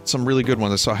some really good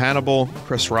ones. I saw Hannibal,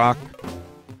 Chris Rock,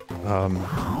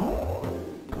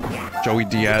 Joey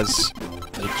Diaz,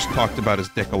 which talked about his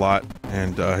dick a lot,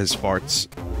 and his farts,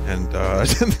 and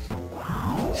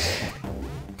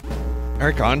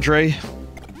Eric Andre,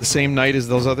 the same night as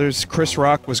those others. Chris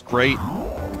Rock was great.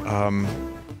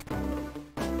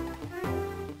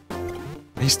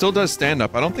 He still does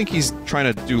stand-up. I don't think he's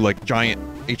trying to do, like, giant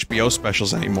HBO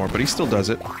specials anymore, but he still does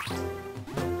it.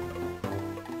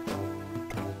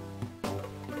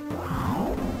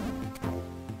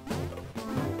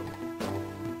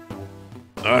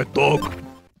 Alright, dog.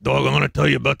 Dog, I'm gonna tell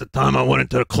you about the time I went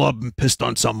into the club and pissed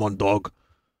on someone, dog.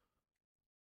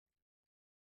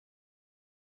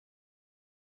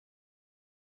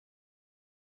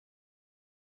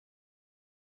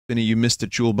 Vinny, you missed a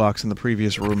jewel box in the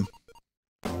previous room.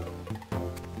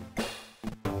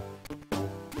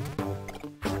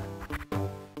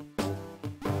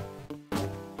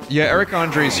 Yeah, Eric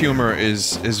Andre's humor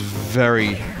is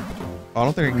very... I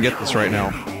don't think I can get this right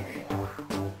now.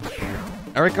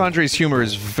 Eric Andre's humor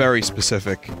is very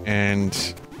specific,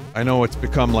 and I know it's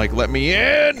become like, let me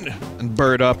in! And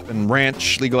Bird Up, and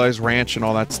Ranch, Legalized Ranch, and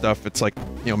all that stuff. It's like,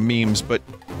 you know, memes, but...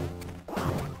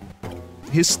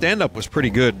 his stand-up was pretty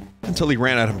good, until he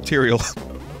ran out of material.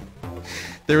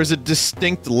 There was a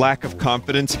distinct lack of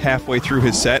confidence halfway through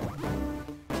his set,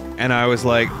 and I was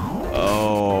like,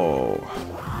 oh...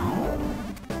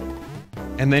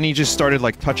 And then he just started,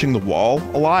 like, touching the wall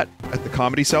a lot at the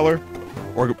Comedy Cellar.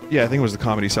 Or, yeah, I think it was the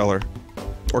Comedy Cellar.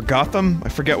 Or Gotham? I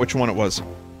forget which one it was.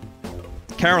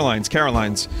 Caroline's.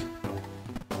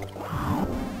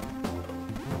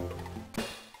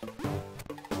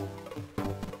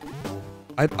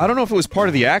 I don't know if it was part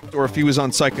of the act, or if he was on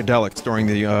psychedelics during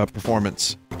the,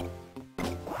 performance.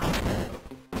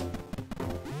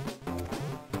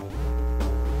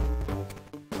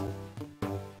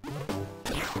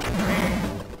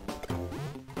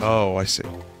 Oh, I see.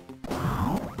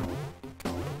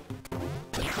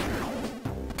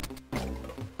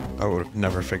 I would have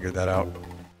never figured that out.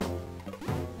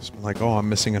 Just been like, oh, I'm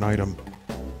missing an item.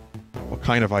 What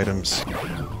kind of items?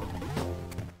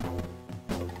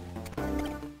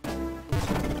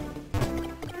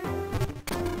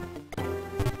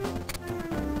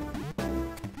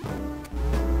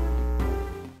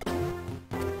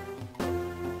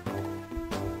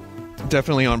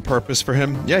 Definitely on purpose for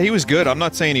him. Yeah, he was good. I'm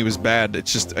not saying he was bad.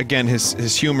 It's just, again,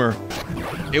 his humor,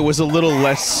 it was a little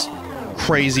less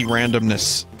crazy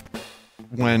randomness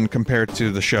when compared to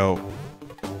the show.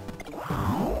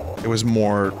 It was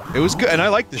more... It was good, and I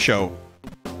liked the show.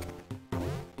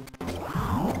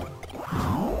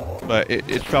 But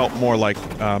it felt more like,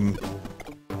 yeah,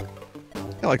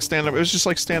 like stand-up. It was just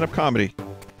like stand-up comedy.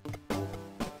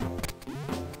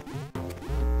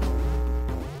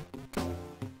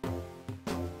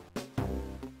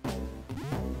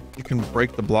 You can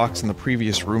break the blocks in the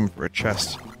previous room for a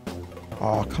chest.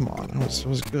 Oh, come on. That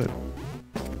was good.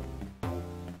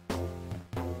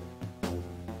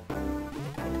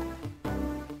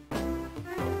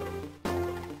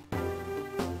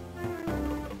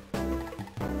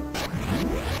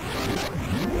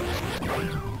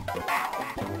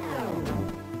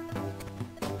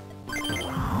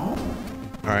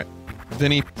 Alright.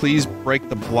 Vinny, please break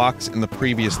the blocks in the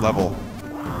previous level.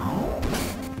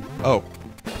 Oh.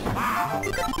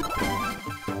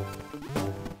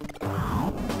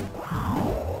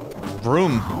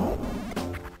 Vroom.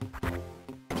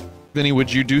 Vinny,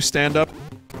 would you do stand-up?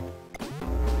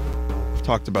 I've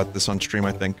talked about this on stream,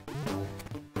 I think.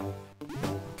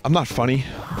 I'm not funny.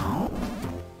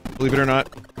 Believe it or not.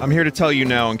 I'm here to tell you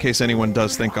now, in case anyone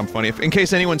does think I'm funny. In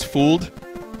case anyone's fooled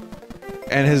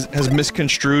and has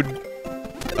misconstrued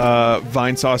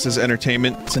Vinesauce's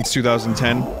entertainment since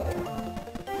 2010.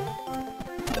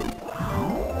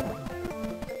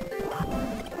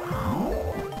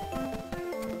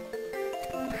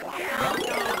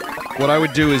 What I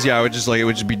would do is, yeah, I would just like, it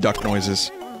would just be duck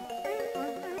noises.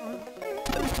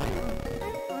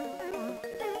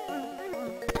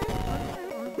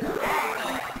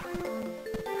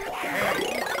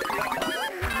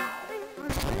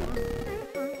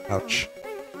 Ouch.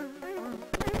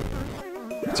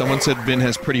 Someone said Vin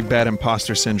has pretty bad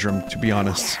imposter syndrome, to be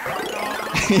honest.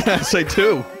 Yes, I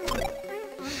do.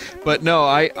 But no,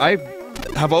 I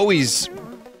have always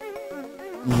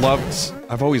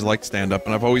I've always liked stand-up,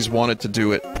 and I've always wanted to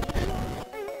do it.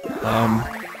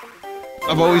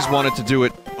 I've always wanted to do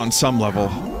it on some level,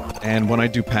 and when I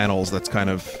do panels, that's kind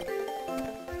of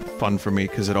fun for me,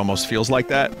 because it almost feels like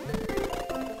that.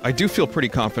 I do feel pretty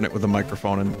confident with a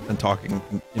microphone and talking,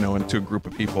 you know, into a group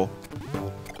of people.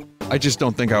 I just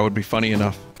don't think I would be funny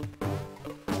enough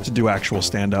to do actual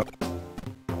stand-up.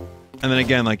 And then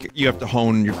again, like, you have to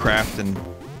hone your craft, and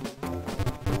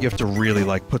you have to really,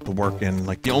 like, put the work in.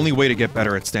 Like, the only way to get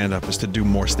better at stand-up is to do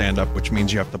more stand-up, which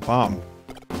means you have to bomb.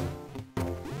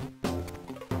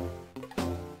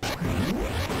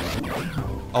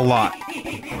 A lot.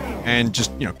 And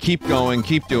just, you know, keep going,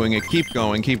 keep doing it, keep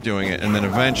going, keep doing it, and then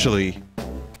eventually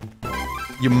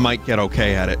you might get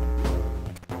okay at it.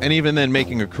 And even then,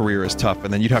 making a career is tough,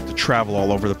 and then you'd have to travel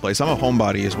all over the place. I'm a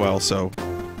homebody as well, so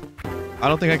I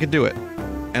don't think I could do it.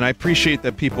 And I appreciate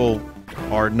that people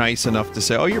are nice enough to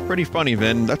say, oh, you're pretty funny,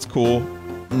 Vin, that's cool.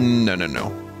 No, no,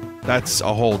 no. That's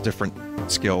a whole different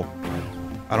skill.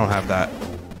 I don't have that.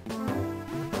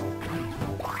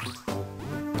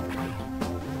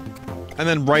 And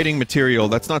then writing material,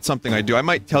 that's not something I do. I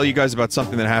might tell you guys about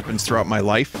something that happens throughout my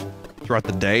life, throughout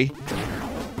the day,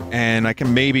 and I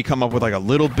can maybe come up with like a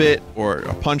little bit or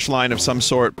a punchline of some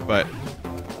sort, but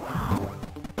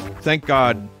thank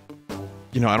God,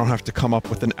 you know, I don't have to come up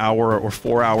with an hour or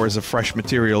 4 hours of fresh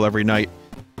material every night.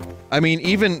 I mean,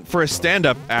 even for a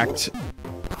stand-up act,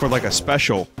 for like a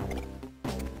special,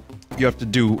 you have to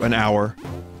do an hour.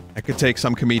 It could take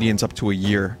some comedians up to a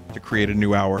year to create a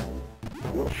new hour.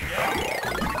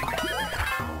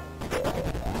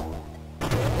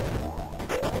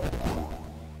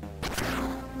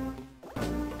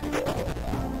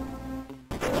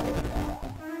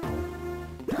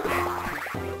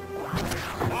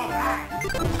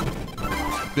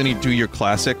 Vinny, do your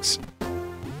classics.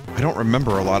 I don't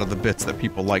remember a lot of the bits that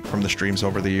people like from the streams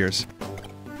over the years.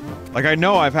 Like, I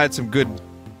know I've had some good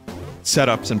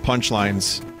setups and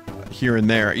punchlines here and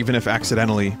there, even if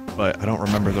accidentally, but I don't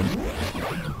remember them.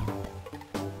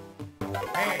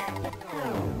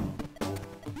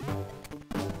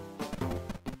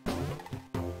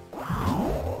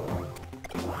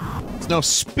 No,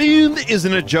 spin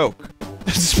isn't a joke.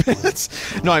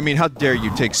 No, I mean, how dare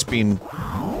you take spin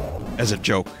as a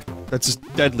joke? That's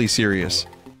deadly serious.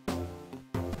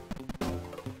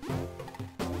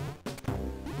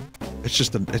 It's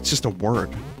just a word.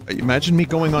 Imagine me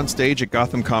going on stage at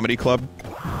Gotham Comedy Club.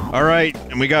 All right,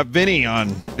 and we got Vinny on.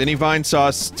 Vinny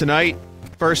Vinesauce tonight.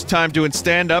 First time doing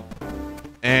stand-up.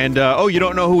 And, oh, you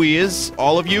don't know who he is?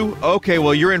 All of you? Okay,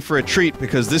 well, you're in for a treat,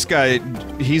 because this guy,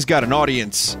 he's got an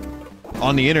audience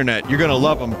on the internet. You're gonna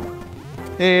love him.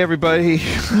 Hey, everybody.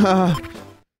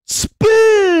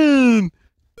 Spin!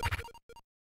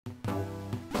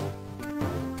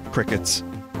 Crickets.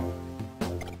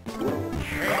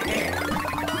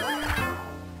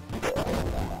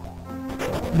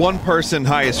 one person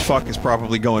high as fuck is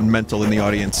probably going mental in the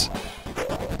audience.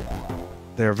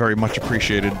 They are very much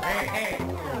appreciated.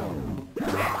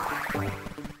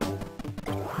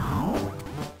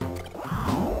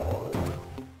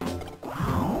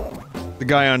 The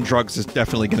guy on drugs is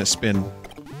definitely gonna spin.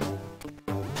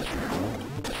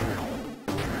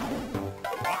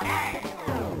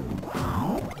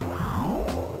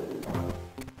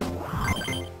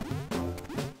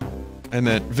 And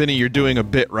then, Vinny, you're doing a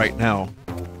bit right now.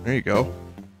 There you go.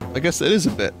 I guess that is a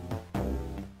bit.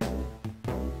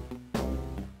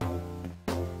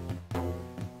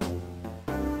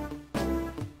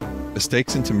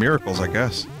 Mistakes into miracles, I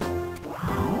guess.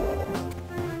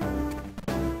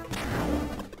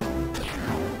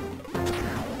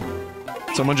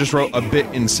 Someone just wrote a bit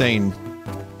insane.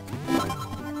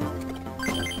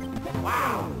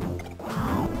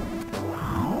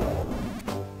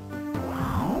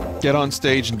 Get on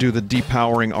stage and do the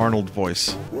depowering Arnold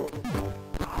voice.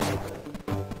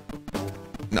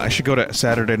 No, I should go to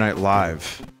Saturday Night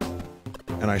Live.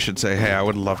 And I should say, hey, I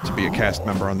would love to be a cast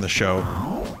member on the show.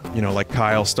 You know, like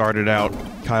Kyle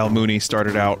Mooney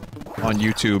started out on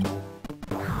YouTube.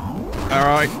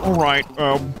 Alright,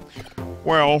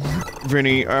 well,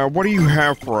 Vinny, what do you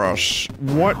have for us?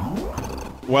 What?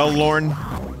 Well, Lorne,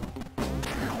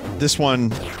 this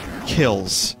one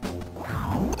kills.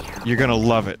 You're gonna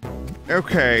love it.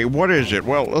 Okay, what is it?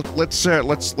 Well, let's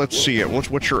see it.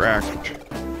 What's your act?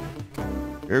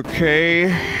 Okay.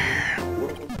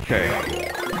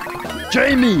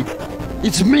 Jamie!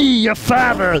 It's me, your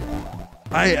father!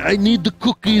 I need the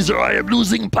cookies or I am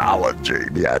losing power,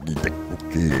 Jamie. I need the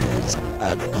cookies.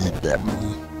 I need them.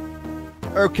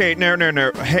 Okay,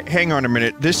 no. Hang on a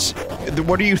minute.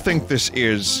 What do you think this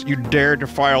is? You dare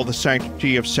defile the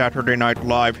sanctity of Saturday Night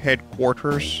Live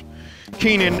headquarters?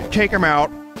 Keenan, take him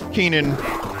out. Keenan.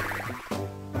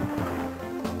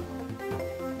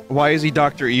 Why is he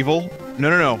Dr. Evil?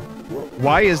 No.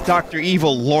 Why is Dr.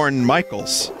 Evil Lorne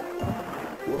Michaels?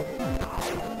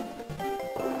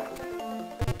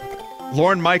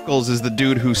 Lorne Michaels is the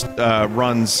dude who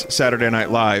runs Saturday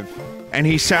Night Live, and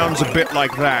he sounds a bit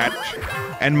like that,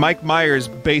 and Mike Myers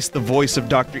based the voice of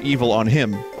Dr. Evil on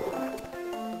him.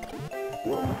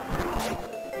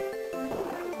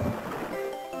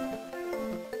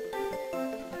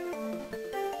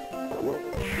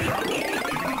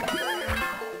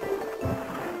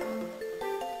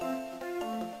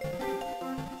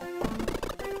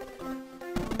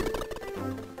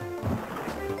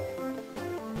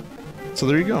 So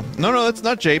there you go. No, that's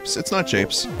not japes. It's not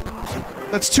japes.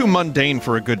 That's too mundane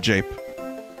for a good jape.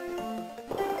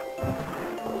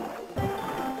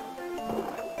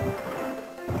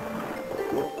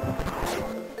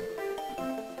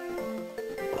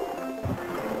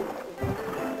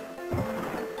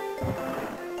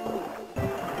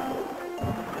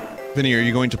 Vinny, are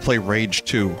you going to play Rage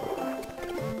 2?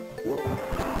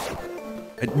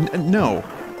 No.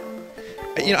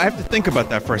 You know, I have to think about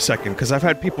that for a second, because I've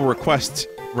had people request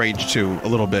Rage 2 a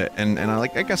little bit, and I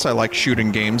guess I like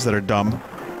shooting games that are dumb.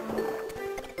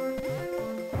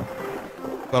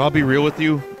 But I'll be real with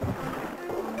you,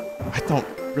 I don't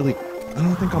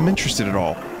think I'm interested at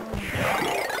all.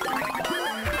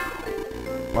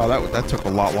 Wow, that took a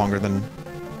lot longer than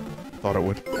I thought it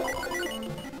would.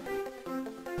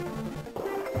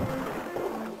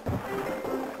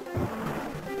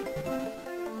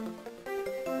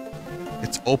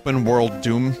 Open world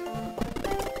Doom.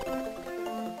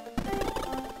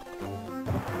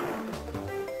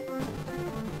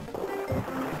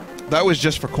 That was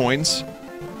just for coins.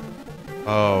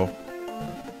 Oh.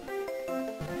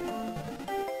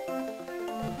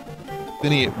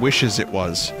 Vinny, it wishes it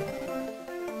was.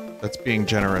 That's being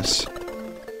generous.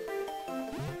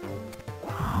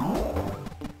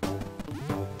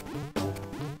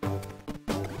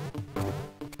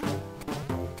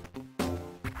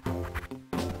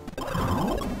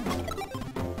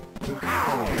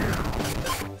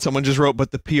 Someone just wrote,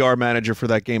 but the PR manager for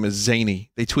that game is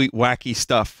zany. They tweet wacky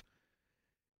stuff.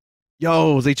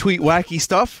 Yo, they tweet wacky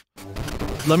stuff?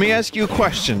 Let me ask you a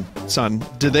question, son.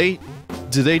 Do they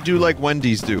do like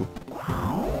Wendy's do?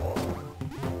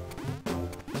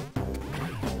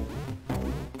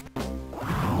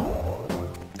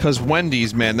 Cause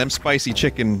Wendy's, man, them spicy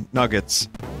chicken nuggets,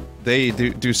 they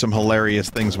do some hilarious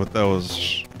things with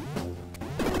those.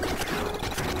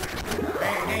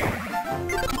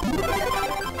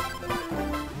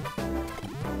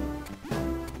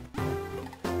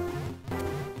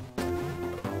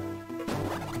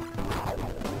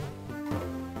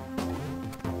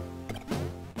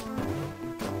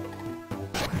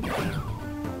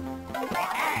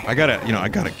 I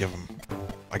gotta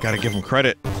give him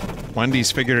credit.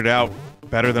 Wendy's figured it out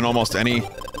better than almost any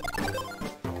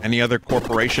other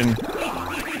corporation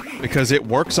because it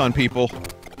works on people.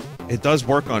 It does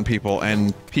work on people,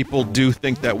 and people do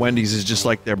think that Wendy's is just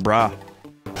like their bra.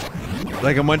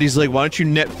 Like, and Wendy's like, why don't you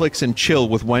Netflix and chill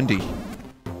with Wendy?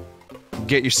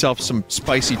 Get yourself some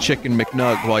spicy chicken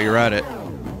McNug while you're at it.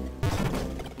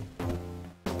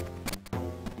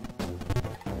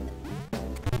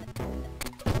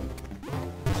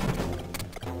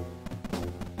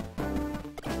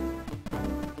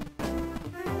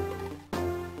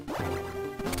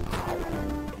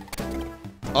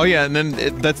 Oh yeah, and then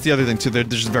that's the other thing too. They're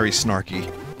just very snarky.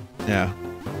 Yeah,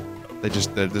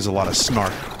 there's a lot of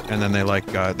snark, and then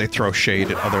they throw shade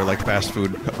at other like fast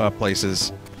food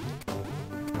places.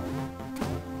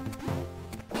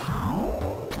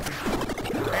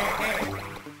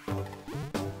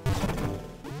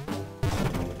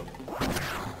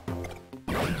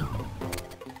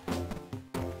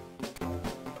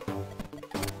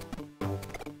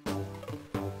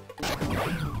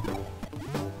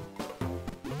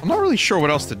 I'm not really sure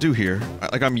what else to do here.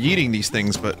 Like, I'm yeeting these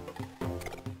things, but...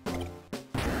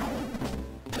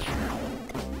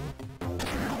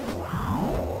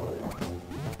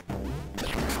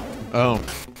 Oh.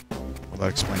 Well, that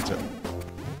explains it.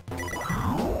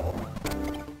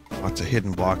 Lots of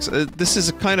hidden blocks. This is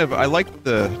a kind of... I like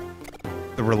the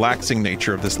relaxing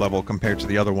nature of this level compared to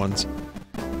the other ones.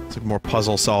 It's like more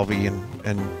puzzle-solvy,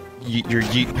 and your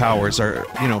yeet powers are,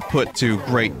 you know, put to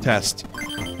great test.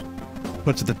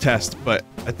 Put to the test, but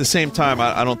at the same time,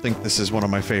 I don't think this is one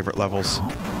of my favorite levels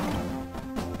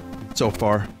so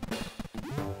far.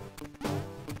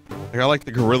 Like, I like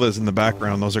the gorillas in the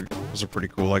background. Those are pretty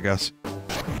cool, I guess.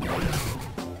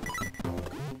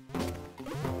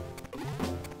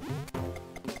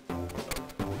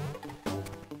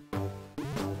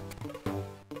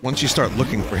 Once you start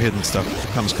looking for hidden stuff, it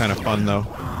becomes kind of fun, though.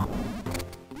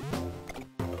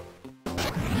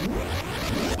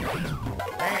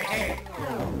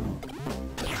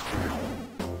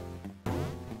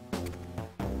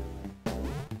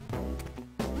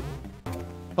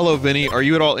 Hello, Vinny. Are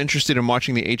you at all interested in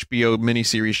watching the HBO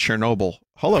miniseries Chernobyl?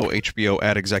 Hello, HBO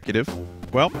ad executive.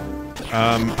 Well,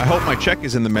 I hope my check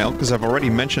is in the mail, because I've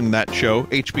already mentioned that show,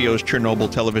 HBO's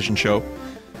Chernobyl television show,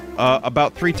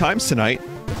 about 3 times tonight.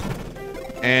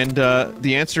 And,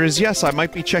 the answer is yes, I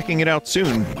might be checking it out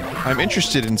soon. I'm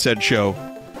interested in said show.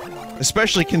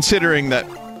 Especially considering that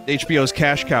HBO's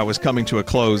cash cow is coming to a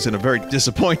close in a very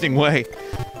disappointing way.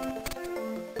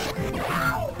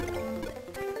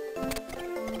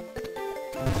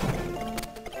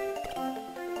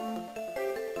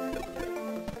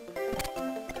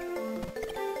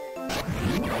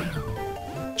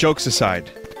 Jokes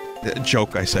aside.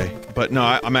 Joke, I say. But no,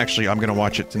 I'm gonna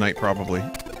watch it tonight, probably.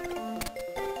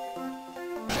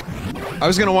 I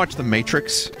was gonna watch The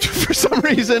Matrix, for some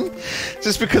reason.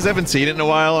 Just because I haven't seen it in a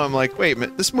while, I'm like, wait,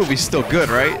 this movie's still good,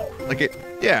 right? Like,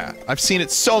 yeah, I've seen it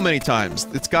so many times.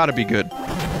 It's gotta be good.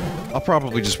 I'll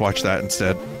probably just watch that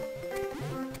instead.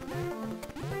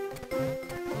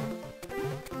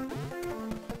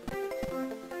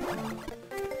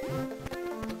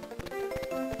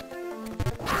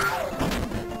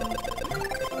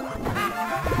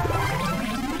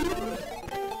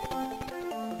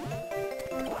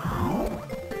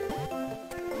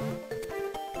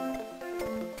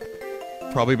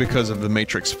 Probably because of The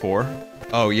Matrix 4.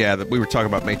 Oh yeah, we were talking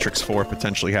about Matrix 4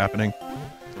 potentially happening.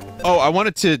 Oh, I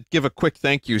wanted to give a quick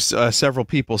thank you. Several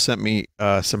people sent me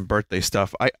some birthday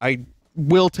stuff. I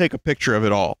will take a picture of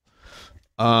it all.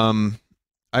 I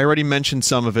already mentioned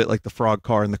some of it, like the frog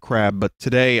car and the crab, but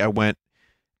today I went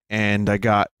and I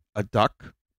got a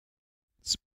duck.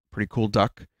 It's a pretty cool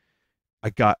duck. I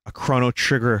got a Chrono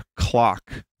Trigger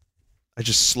clock. I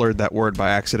just slurred that word by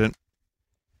accident.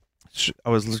 It's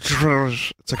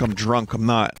like I'm drunk, I'm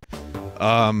not.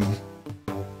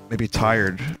 Maybe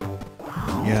tired.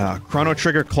 Yeah, Chrono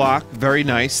Trigger clock, very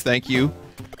nice, thank you.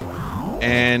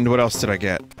 And what else did I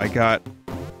get? I got...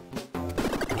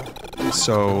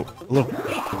 So,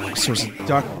 there's a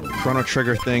duck, Chrono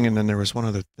Trigger thing, and then there was one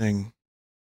other thing.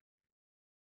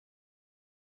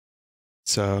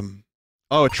 It's, oh,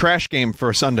 a trash game for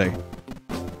a Sunday.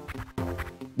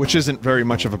 Which isn't very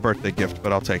much of a birthday gift,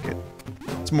 but I'll take it.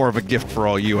 It's more of a gift for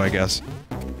all you, I guess.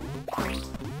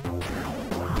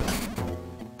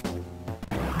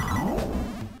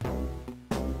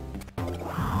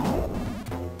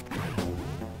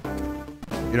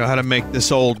 You know how to make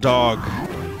this old dog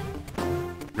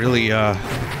really,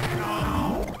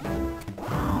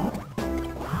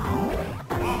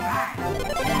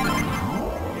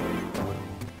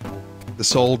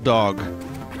 this old dog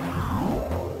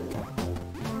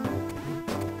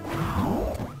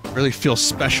Really feel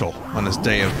special on this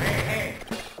day of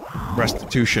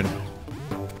restitution.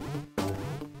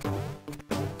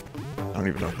 I don't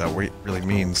even know what that really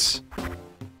means.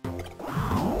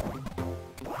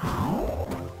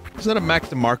 Is that a Mac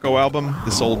DeMarco album?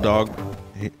 This old dog?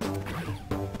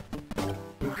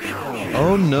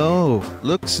 Oh no,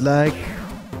 looks like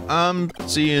I'm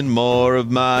seeing more of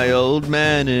my old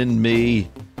man in me.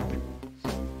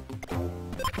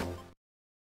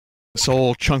 This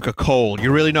old chunk of coal.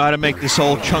 You really know how to make this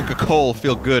old chunk of coal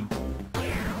feel good.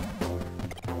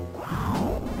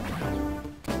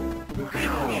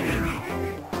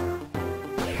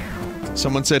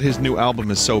 Someone said his new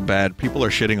album is so bad, people are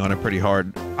shitting on it pretty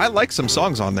hard. I like some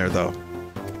songs on there, though.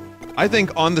 I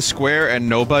think On the Square and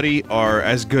Nobody are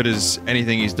as good as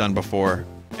anything he's done before.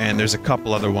 And there's a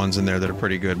couple other ones in there that are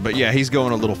pretty good. But yeah, he's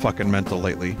going a little fucking mental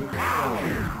lately.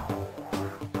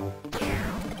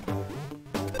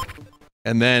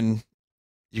 And then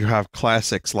you have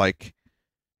classics like...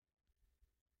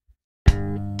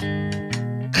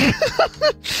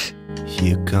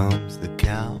 Here comes the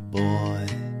cowboy.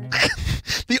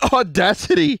 The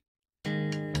audacity!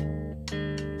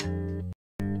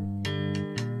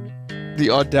 The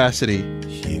audacity.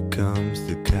 Here comes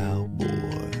the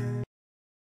cowboy.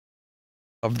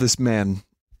 Of this man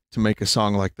to make a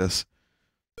song like this.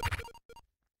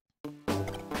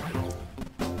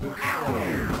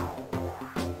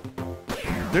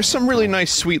 There's some really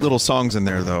nice, sweet little songs in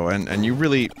there, though, and you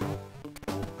really...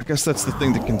 I guess that's the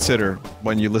thing to consider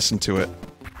when you listen to it.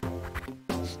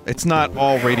 It's not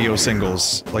all radio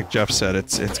singles, like Jeff said.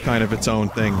 It's kind of its own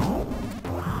thing.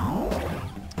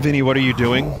 Vinny, what are you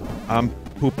doing? I'm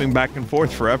pooping back and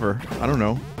forth forever. I don't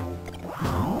know.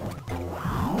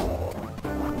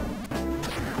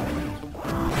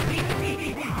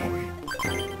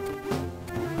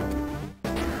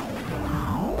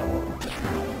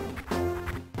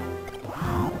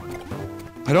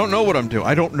 I don't know what I'm doing.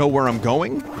 I don't know where I'm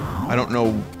going. I don't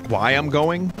know why I'm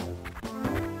going.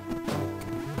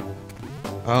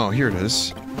 Oh, here it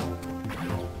is.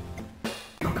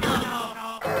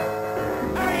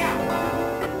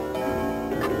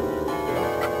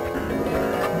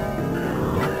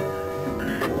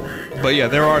 But yeah,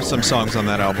 there are some songs on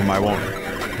that album I won't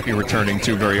be returning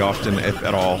to very often, if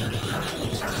at all.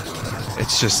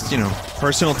 It's just, you know,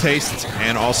 personal taste,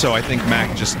 and also I think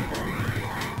Mac just...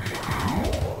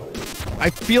 I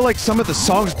feel like some of the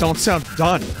songs don't sound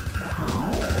done.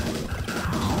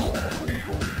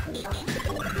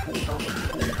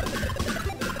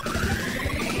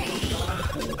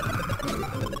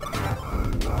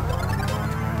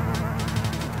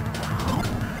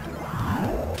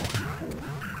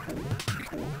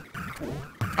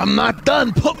 I'm not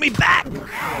done! Put me back!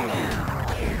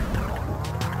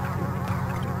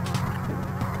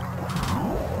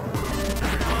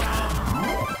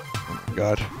 Oh my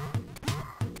god.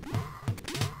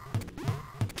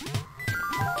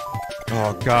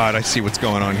 Oh god, I see what's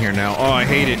going on here now. Oh, I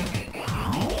hate it.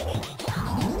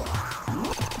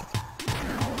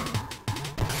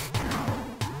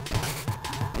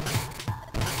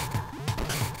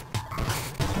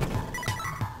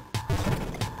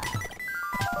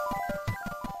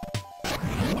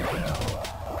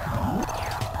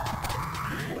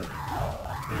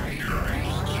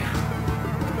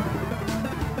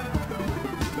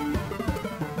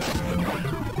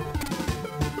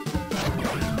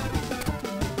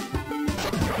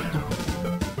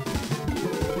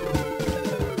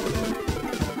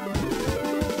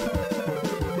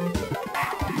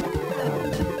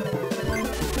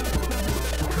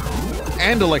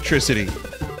 And electricity.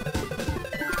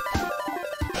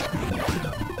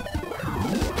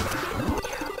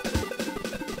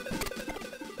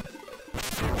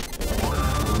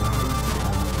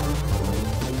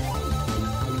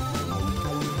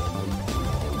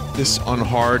 This on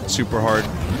hard, super hard,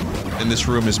 and this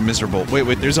room is miserable.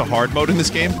 Wait, there's a hard mode in this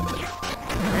game?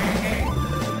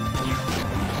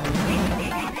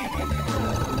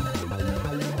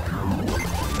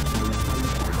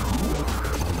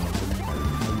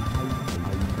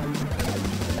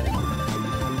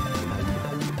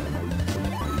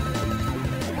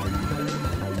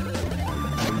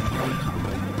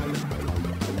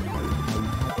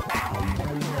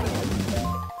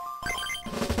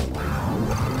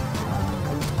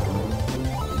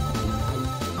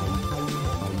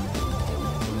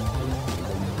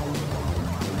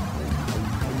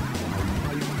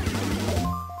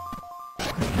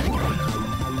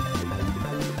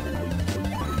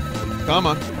 Come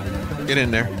on. Get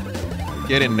in there.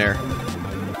 Get in there.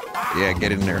 Yeah,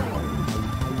 get in there.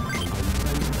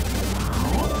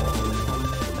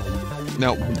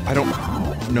 No, I don't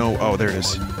know. Oh, there it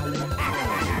is.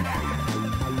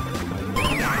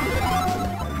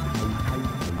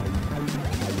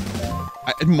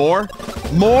 And more?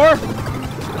 More?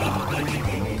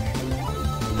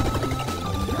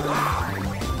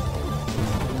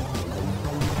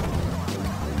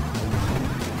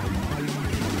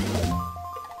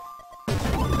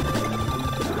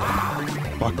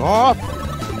 Fuck off!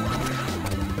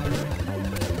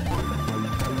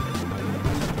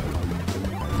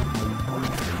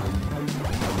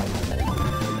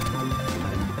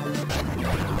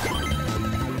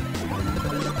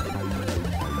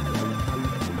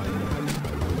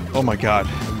 Oh my god.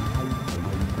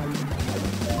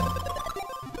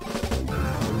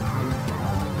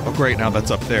 Oh great, now that's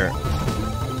up there.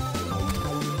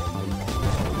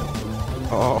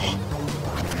 Oh.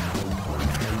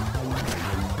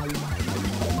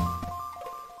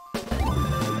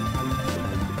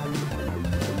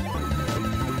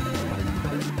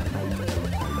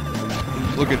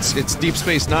 Look, it's Deep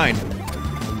Space Nine.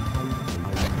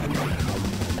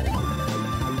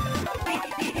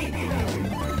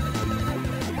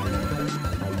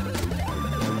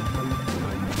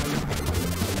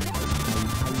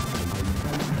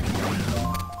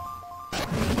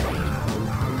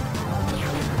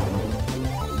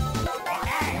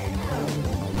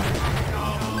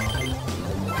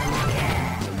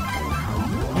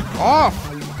 Off!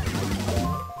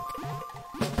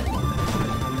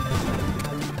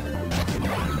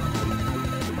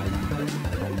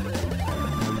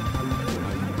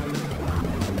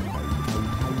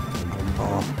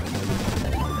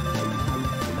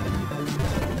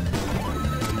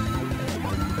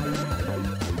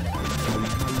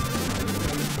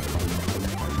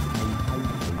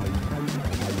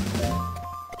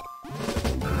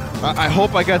 I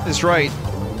hope I got this right.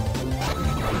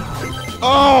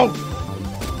 Oh!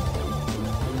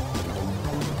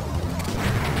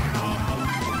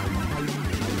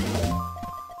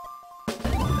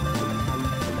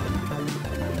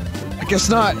 I guess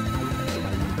not.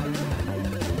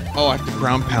 Oh, I have to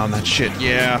ground pound that shit.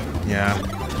 Yeah, yeah.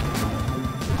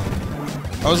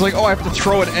 I was like, oh, I have to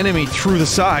throw an enemy through the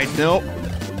side. Nope.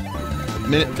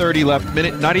 Minute 30 left.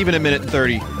 Not even a minute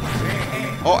 30.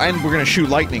 Oh, and we're gonna shoot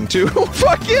lightning, too.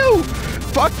 Fuck you!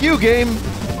 Fuck you, game!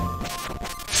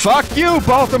 Fuck you,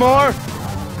 Baltimore!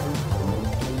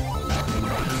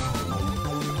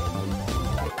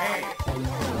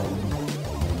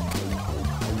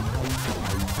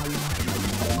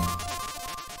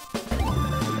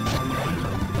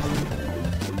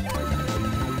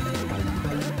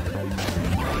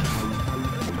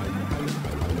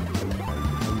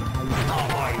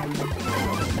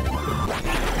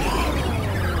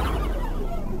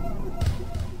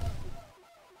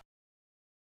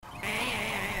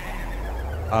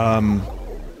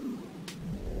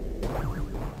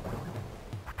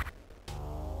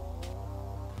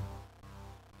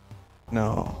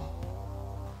 No.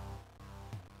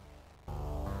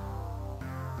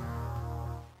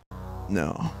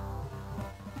 No.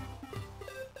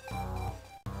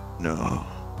 No.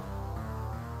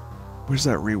 Where's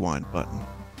that rewind button?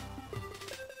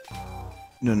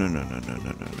 No, no, no, no, no, no,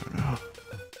 no, no, no.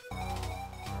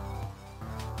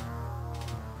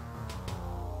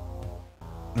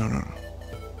 No, no, no.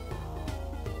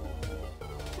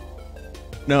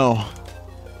 No.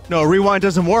 No, rewind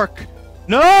doesn't work.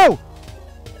 No!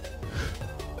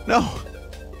 No.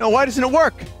 No, why doesn't it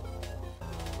work?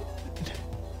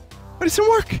 Why doesn't it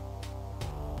work?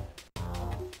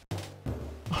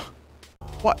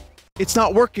 What? It's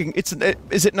not working. Is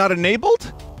it not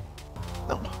enabled?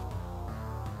 No.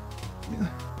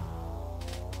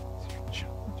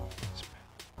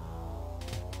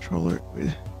 Controller.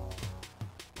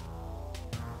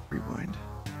 Rewind.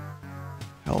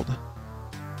 Held.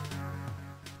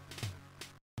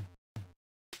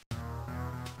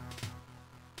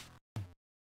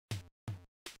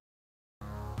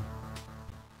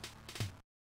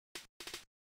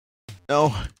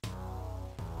 No.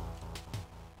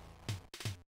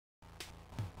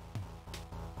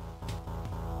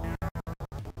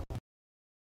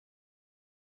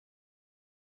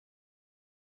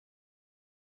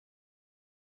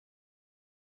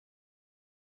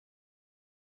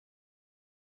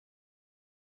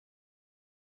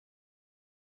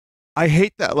 I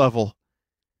hate that level.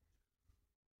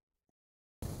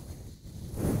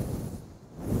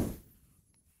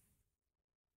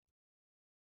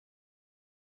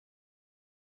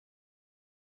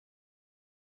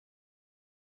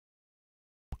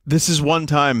 This is one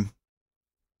time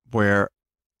where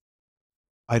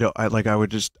I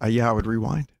would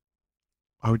rewind.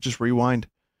 I would just rewind.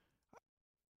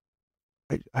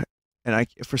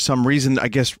 For some reason, I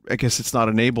guess it's not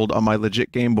enabled on my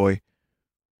legit Game Boy.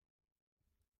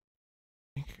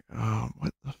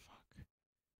 What the fuck?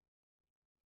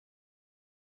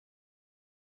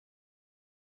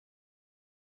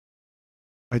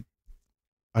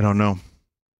 I don't know.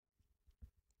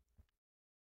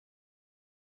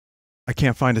 I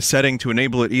can't find a setting to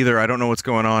enable it either. I don't know what's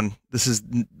going on. This is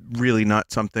really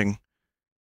not something.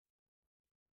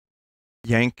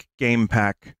 Yank game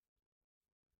pack.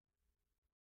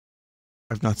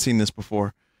 I've not seen this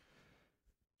before.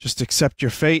 Just accept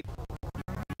your fate.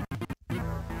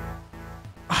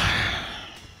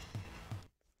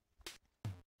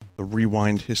 The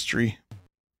rewind history.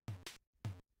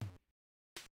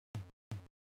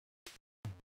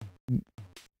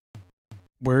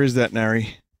 Where is that,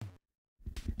 Nary?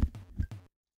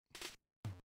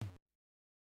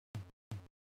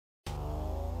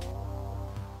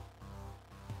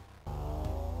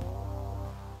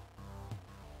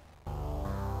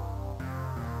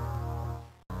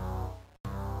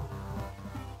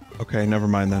 Okay, never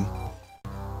mind then.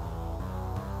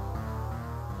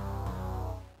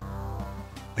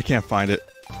 I can't find it.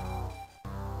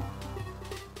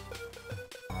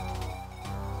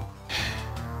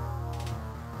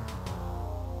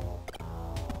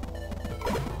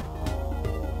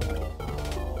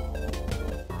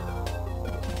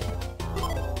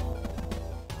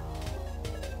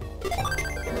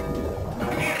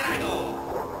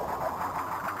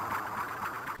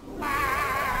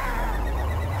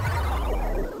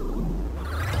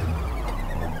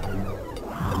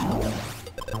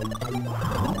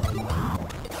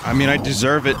 I mean, I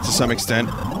deserve it to some extent.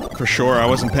 For sure, I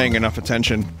wasn't paying enough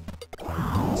attention.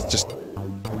 It's just...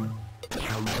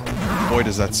 Boy,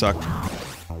 does that suck.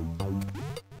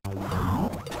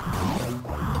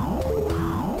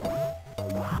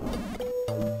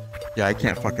 Yeah, I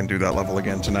can't fucking do that level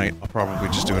again tonight. I'll probably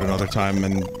just do it another time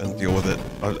and deal with it.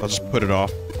 I'll just put it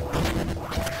off.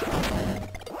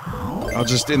 I'll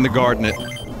just in the garden it.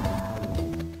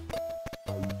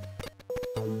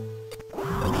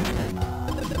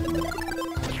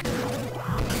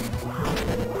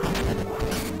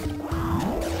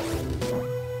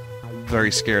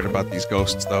 Very scared about these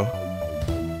ghosts, though.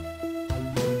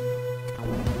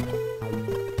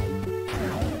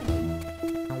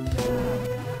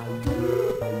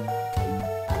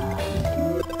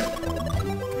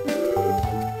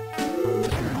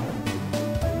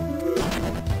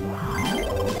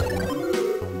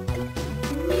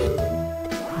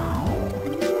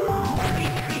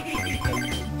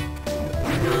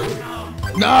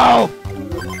 No!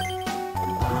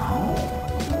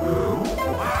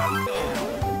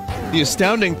 The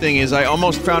astounding thing is I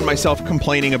almost found myself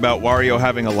complaining about Wario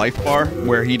having a life bar,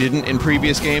 where he didn't in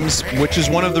previous games, which is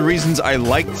one of the reasons I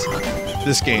liked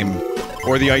this game,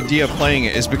 or the idea of playing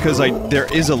it, is because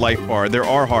there is a life bar, there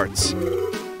are hearts.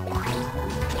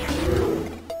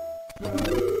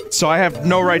 So I have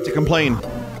no right to complain.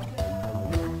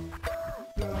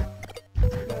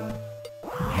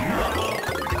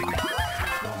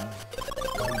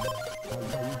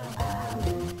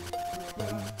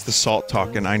 The salt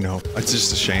talking, I know. It's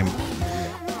just a shame.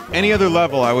 Any other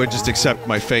level, I would just accept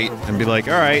my fate and be like,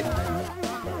 alright.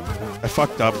 I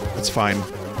fucked up, it's fine.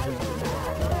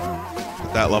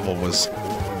 But that level was...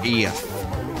 EF.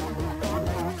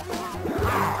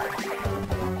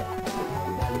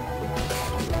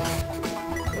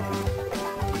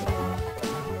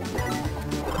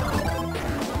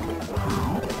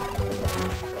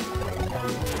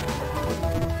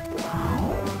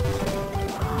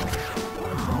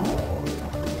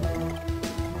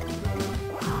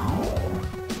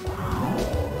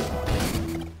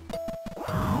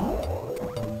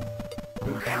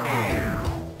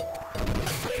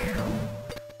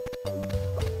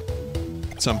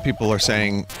 Some people are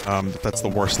saying that that's the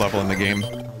worst level in the game.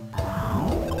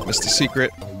 Missed a secret.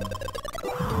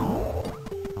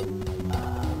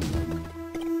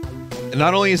 And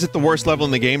not only is it the worst level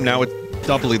in the game, now it's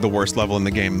doubly the worst level in the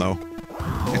game, though.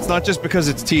 It's not just because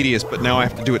it's tedious, but now I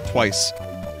have to do it twice.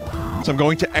 So I'm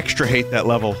going to extra hate that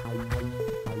level.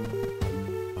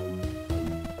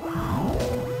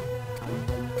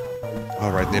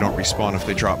 Alright, they don't respawn if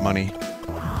they drop money.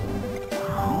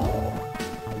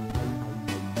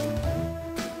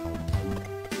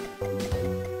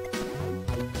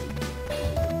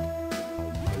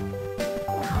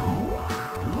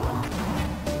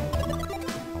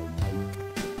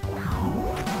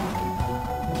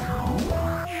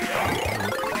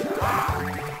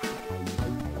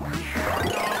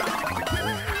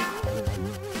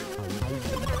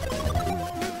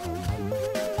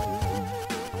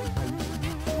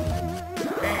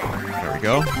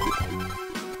 Go.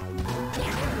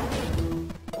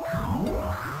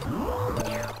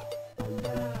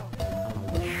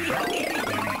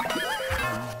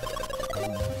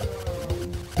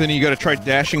 Then you gotta try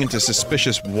dashing into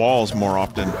suspicious walls more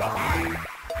often.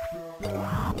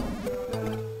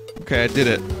 Okay, I did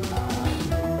it.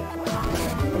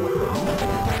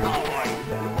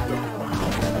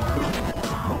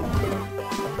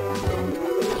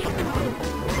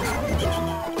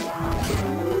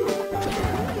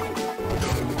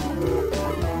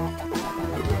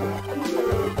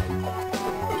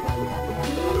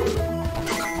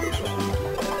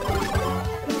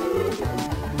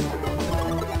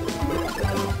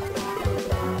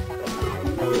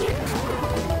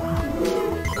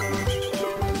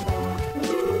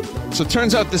 So it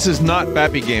turns out this is not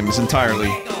Bappy Games entirely.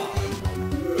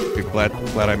 Okay,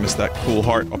 glad I missed that cool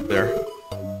heart up there.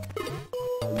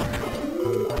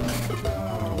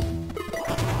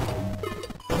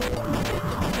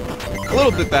 A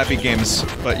little bit Bappy Games,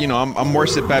 but you know, I'm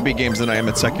worse at Bappy Games than I am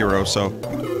at Sekiro, so.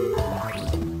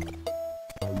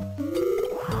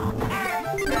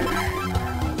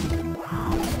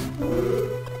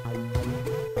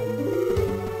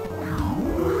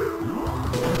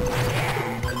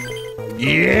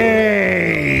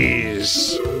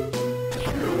 Yes!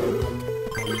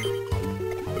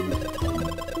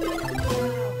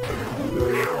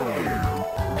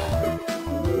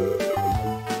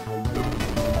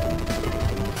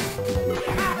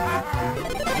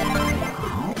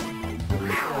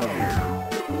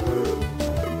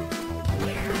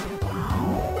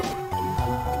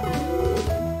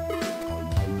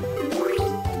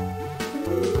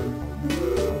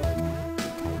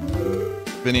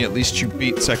 Vinny, at least you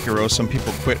beat Sekiro. Some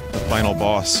people quit the final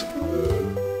boss.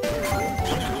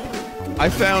 I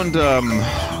found,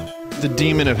 the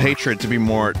Demon of Hatred to be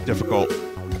more difficult.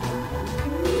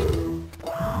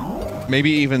 Maybe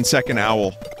even Second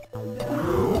Owl.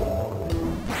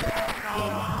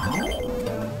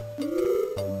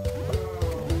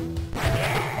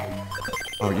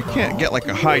 Oh, you can't get, like,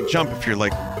 a high jump if you're,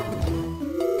 like...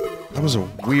 That was a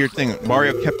weird thing.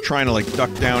 Mario kept trying to, like,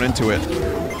 duck down into it.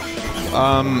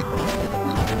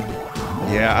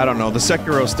 Yeah, I don't know. The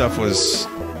Sekiro stuff was...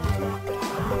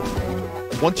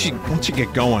 Once you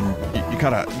get going, you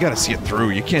gotta see it through.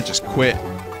 You can't just quit.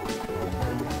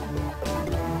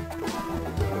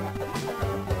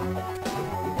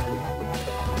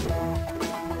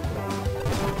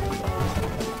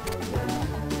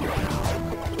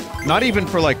 Not even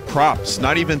for, like, props.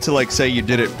 Not even to, like, say you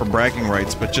did it for bragging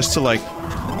rights, but just to, like...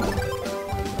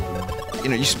 You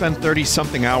know, you spend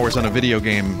 30-something hours on a video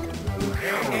game.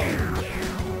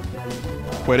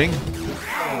 Quitting?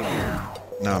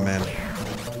 Nah, man.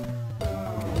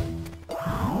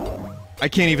 I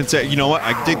can't even say... You know what?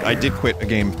 I did quit a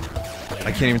game.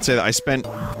 I can't even say that. I spent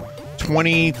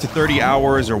 20 to 30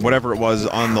 hours or whatever it was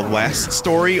on the last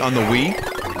story on the Wii,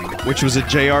 which was a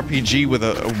JRPG with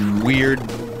a weird...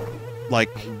 Like,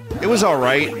 it was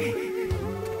alright.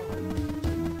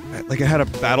 Like, it had a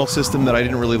battle system that I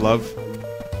didn't really love.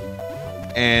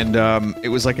 And, it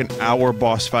was like an hour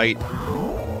boss fight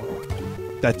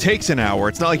that takes an hour.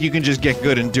 It's not like you can just get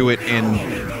good and do it in,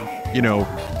 you know,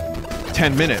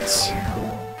 10 minutes.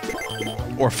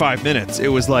 Or 5 minutes. It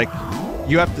was like,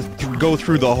 you have to go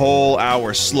through the whole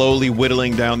hour, slowly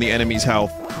whittling down the enemy's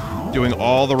health, doing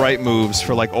all the right moves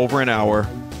for like over an hour.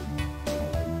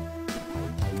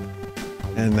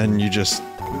 And then you just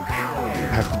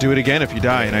have to do it again if you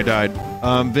die, and I died.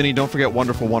 Vinny, don't forget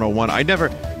Wonderful 101.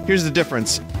 Here's the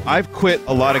difference. I've quit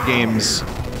a lot of games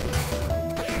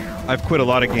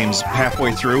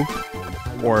halfway through,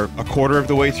 or a quarter of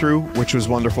the way through, which was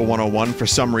Wonderful 101. For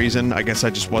some reason, I guess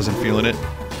I just wasn't feeling it.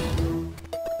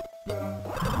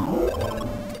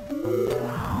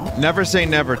 Never say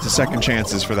never to second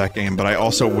chances for that game, but I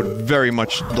also would very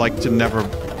much like to never,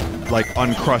 like,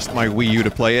 uncrust my Wii U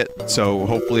to play it, so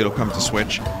hopefully it'll come to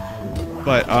Switch.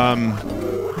 But,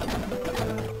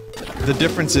 the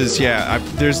difference is, yeah,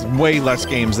 there's way less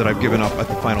games that I've given up at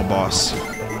the final boss.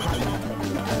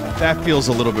 That feels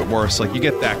a little bit worse, like, you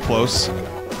get that close.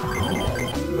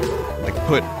 Like,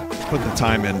 put the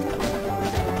time in.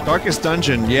 Darkest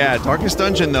Dungeon, yeah, Darkest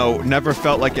Dungeon, though, never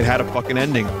felt like it had a fucking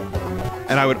ending.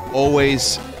 And I would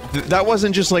always... that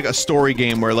wasn't just like a story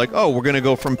game where, like, oh, we're gonna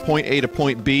go from point A to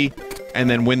point B and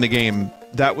then win the game.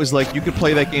 That was like, you could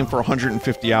play that game for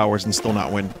 150 hours and still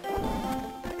not win.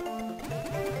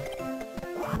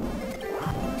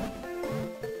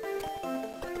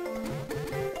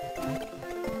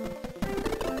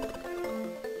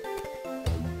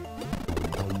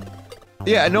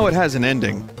 Yeah, I know it has an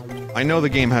ending. I know the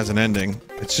game has an ending.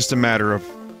 It's just a matter of...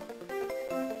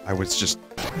 I was just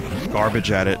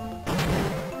garbage at it.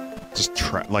 Just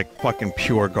like fucking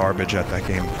pure garbage at that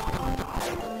game.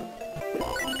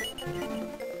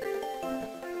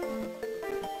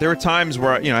 there were times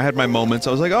where, you know, I had my moments.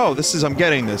 I was like, oh, I'm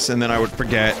getting this, and then I would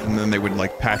forget, and then they would,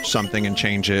 like, patch something and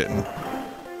change it, and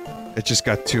it just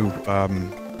got too,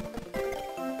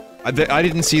 I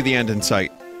didn't see the end in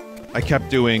sight. I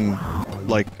kept doing,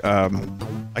 like,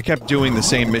 I kept doing the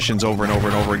same missions over and over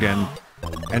and over again,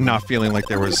 and not feeling like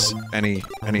there was any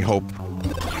hope.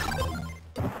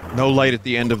 No light at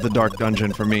the end of the Dark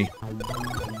Dungeon for me.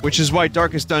 Which is why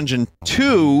Darkest Dungeon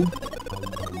 2...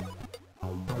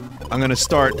 I'm gonna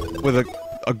start with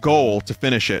a goal to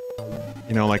finish it.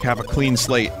 You know, like, have a clean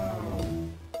slate.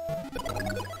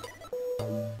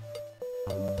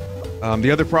 The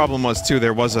other problem was, too,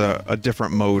 there was a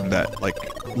different mode that, like,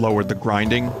 lowered the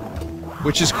grinding.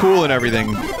 Which is cool and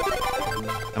everything.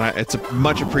 And it's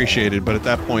much appreciated, but at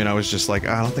that point I was just like,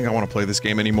 I don't think I want to play this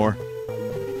game anymore.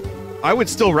 I would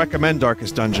still recommend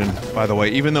Darkest Dungeon, by the way,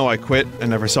 even though I quit and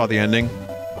never saw the ending.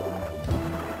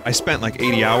 I spent like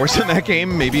 80 hours in that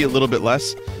game, maybe a little bit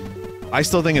less. I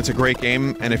still think it's a great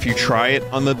game, and if you try it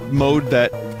on the mode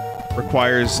that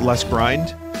requires less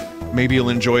grind, maybe you'll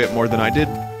enjoy it more than I did.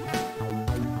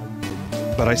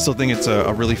 But I still think it's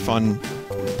a really fun,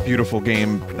 beautiful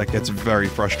game that gets very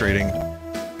frustrating.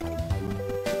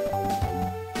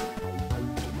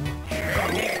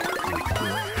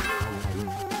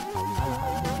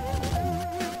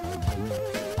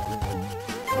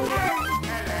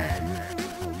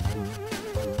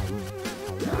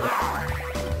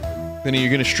 Vinny,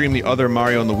 you're gonna stream the other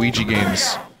Mario and Luigi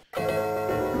games.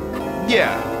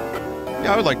 Yeah,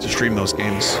 I would like to stream those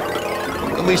games.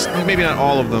 At least, maybe not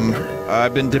all of them.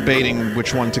 I've been debating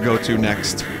which one to go to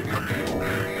next.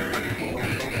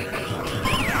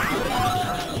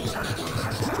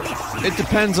 It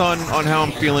depends on how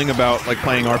I'm feeling about, like,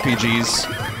 playing RPGs.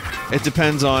 It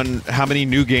depends on how many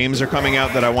new games are coming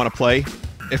out that I want to play.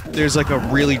 If there's, like, a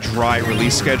really dry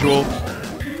release schedule,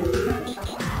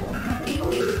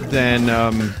 then,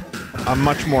 I'm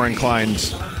much more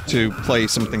inclined to play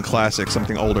something classic,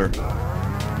 something older.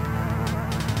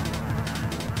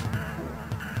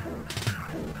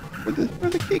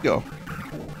 Where'd the key go?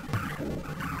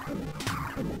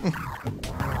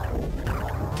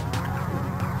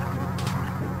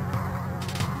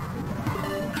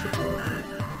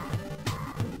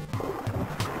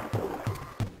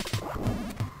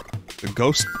 The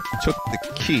ghost took the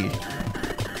key.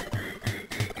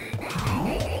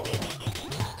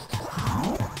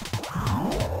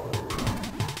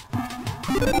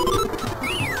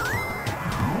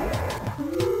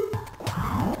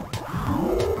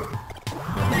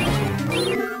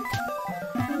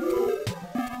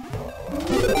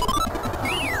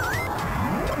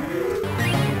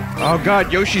 Oh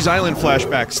god, Yoshi's Island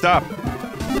flashback, stop!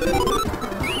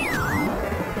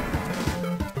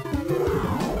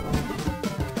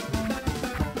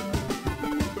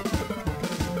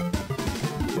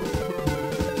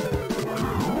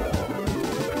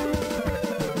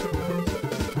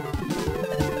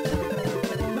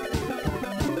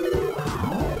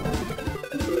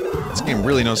 This game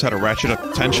really knows how to ratchet up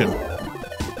the tension.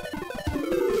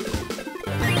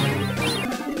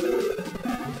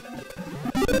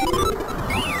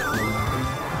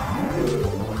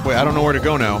 Wait, I don't know where to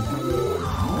go now.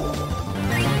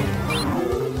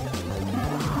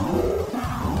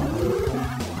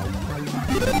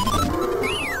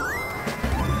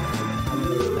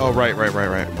 Oh, right,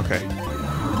 okay.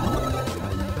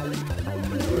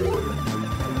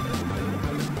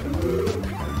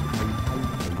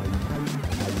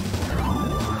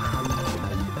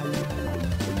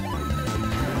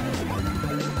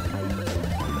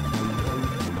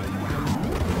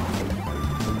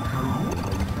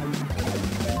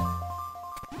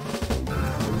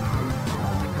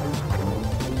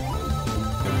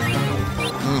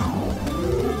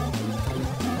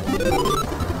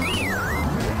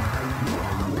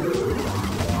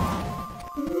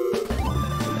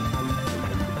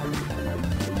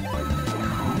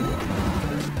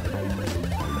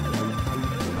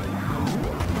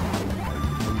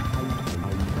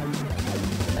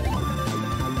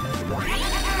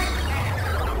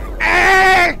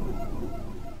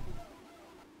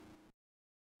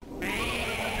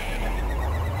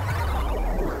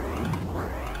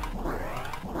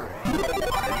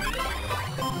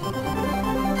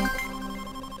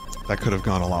 That could have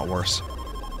gone a lot worse.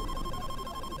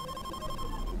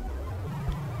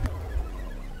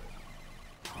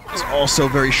 It's also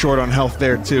very short on health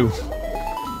there, too.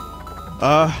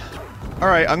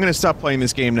 Alright, I'm gonna stop playing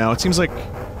this game now. It seems like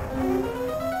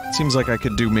I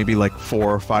could do maybe like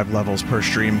 4 or 5 levels per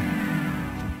stream.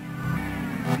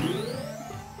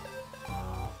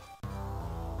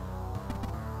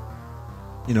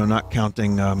 You know, not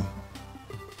counting,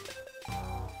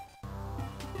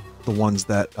 the ones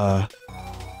that,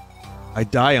 I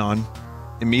die on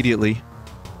immediately.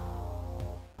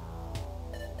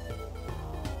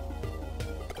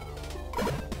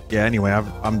 Yeah, anyway,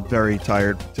 I'm very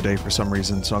tired today for some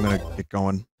reason, so I'm gonna get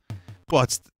going. Well,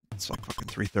 it's like fucking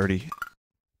 3:30.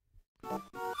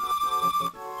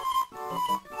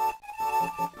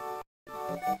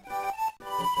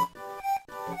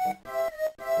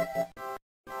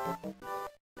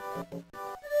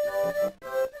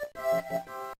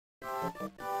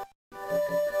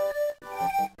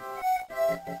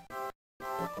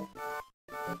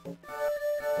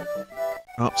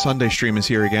 Oh, Sunday stream is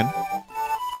here again.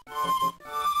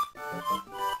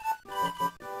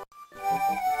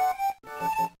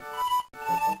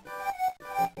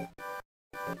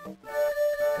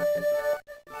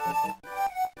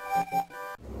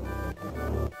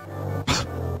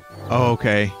 Oh,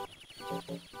 okay.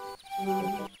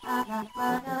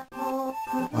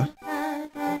 What?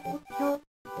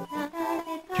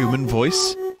 Human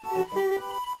voice?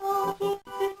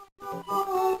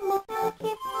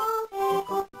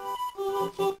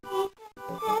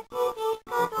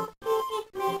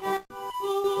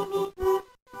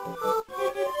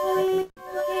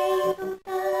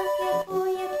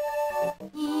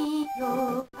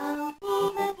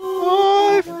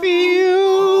 I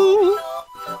feel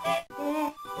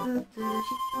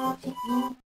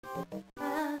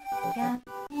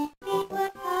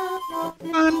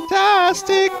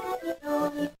fantastic.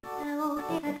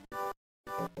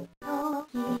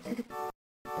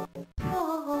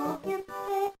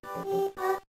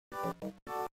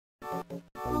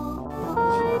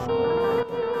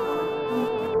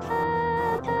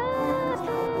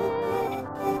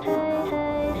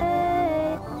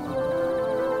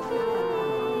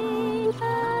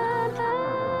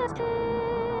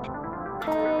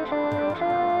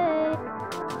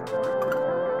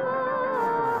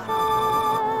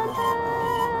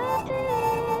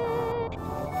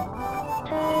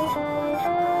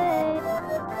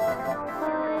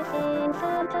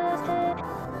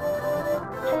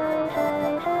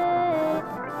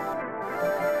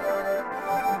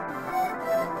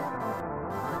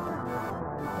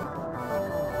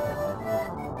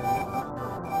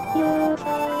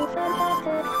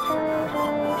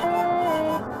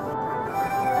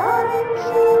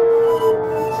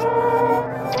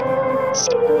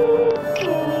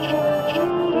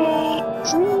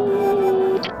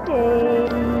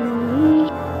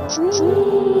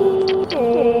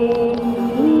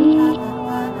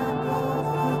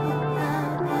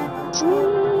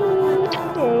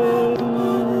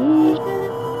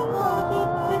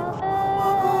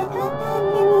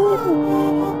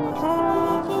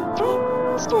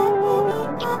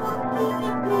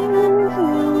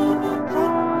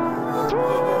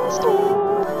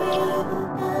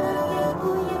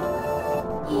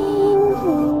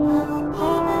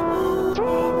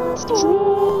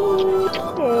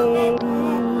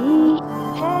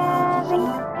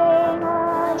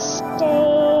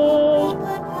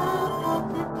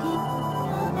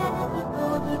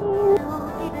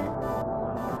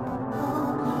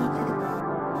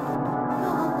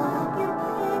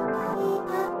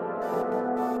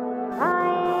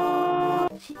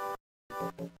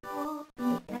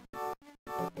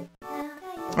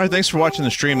 Alright, thanks for watching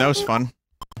the stream. That was fun.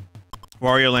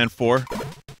 Wario Land 4.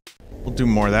 We'll do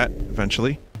more of that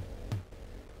eventually.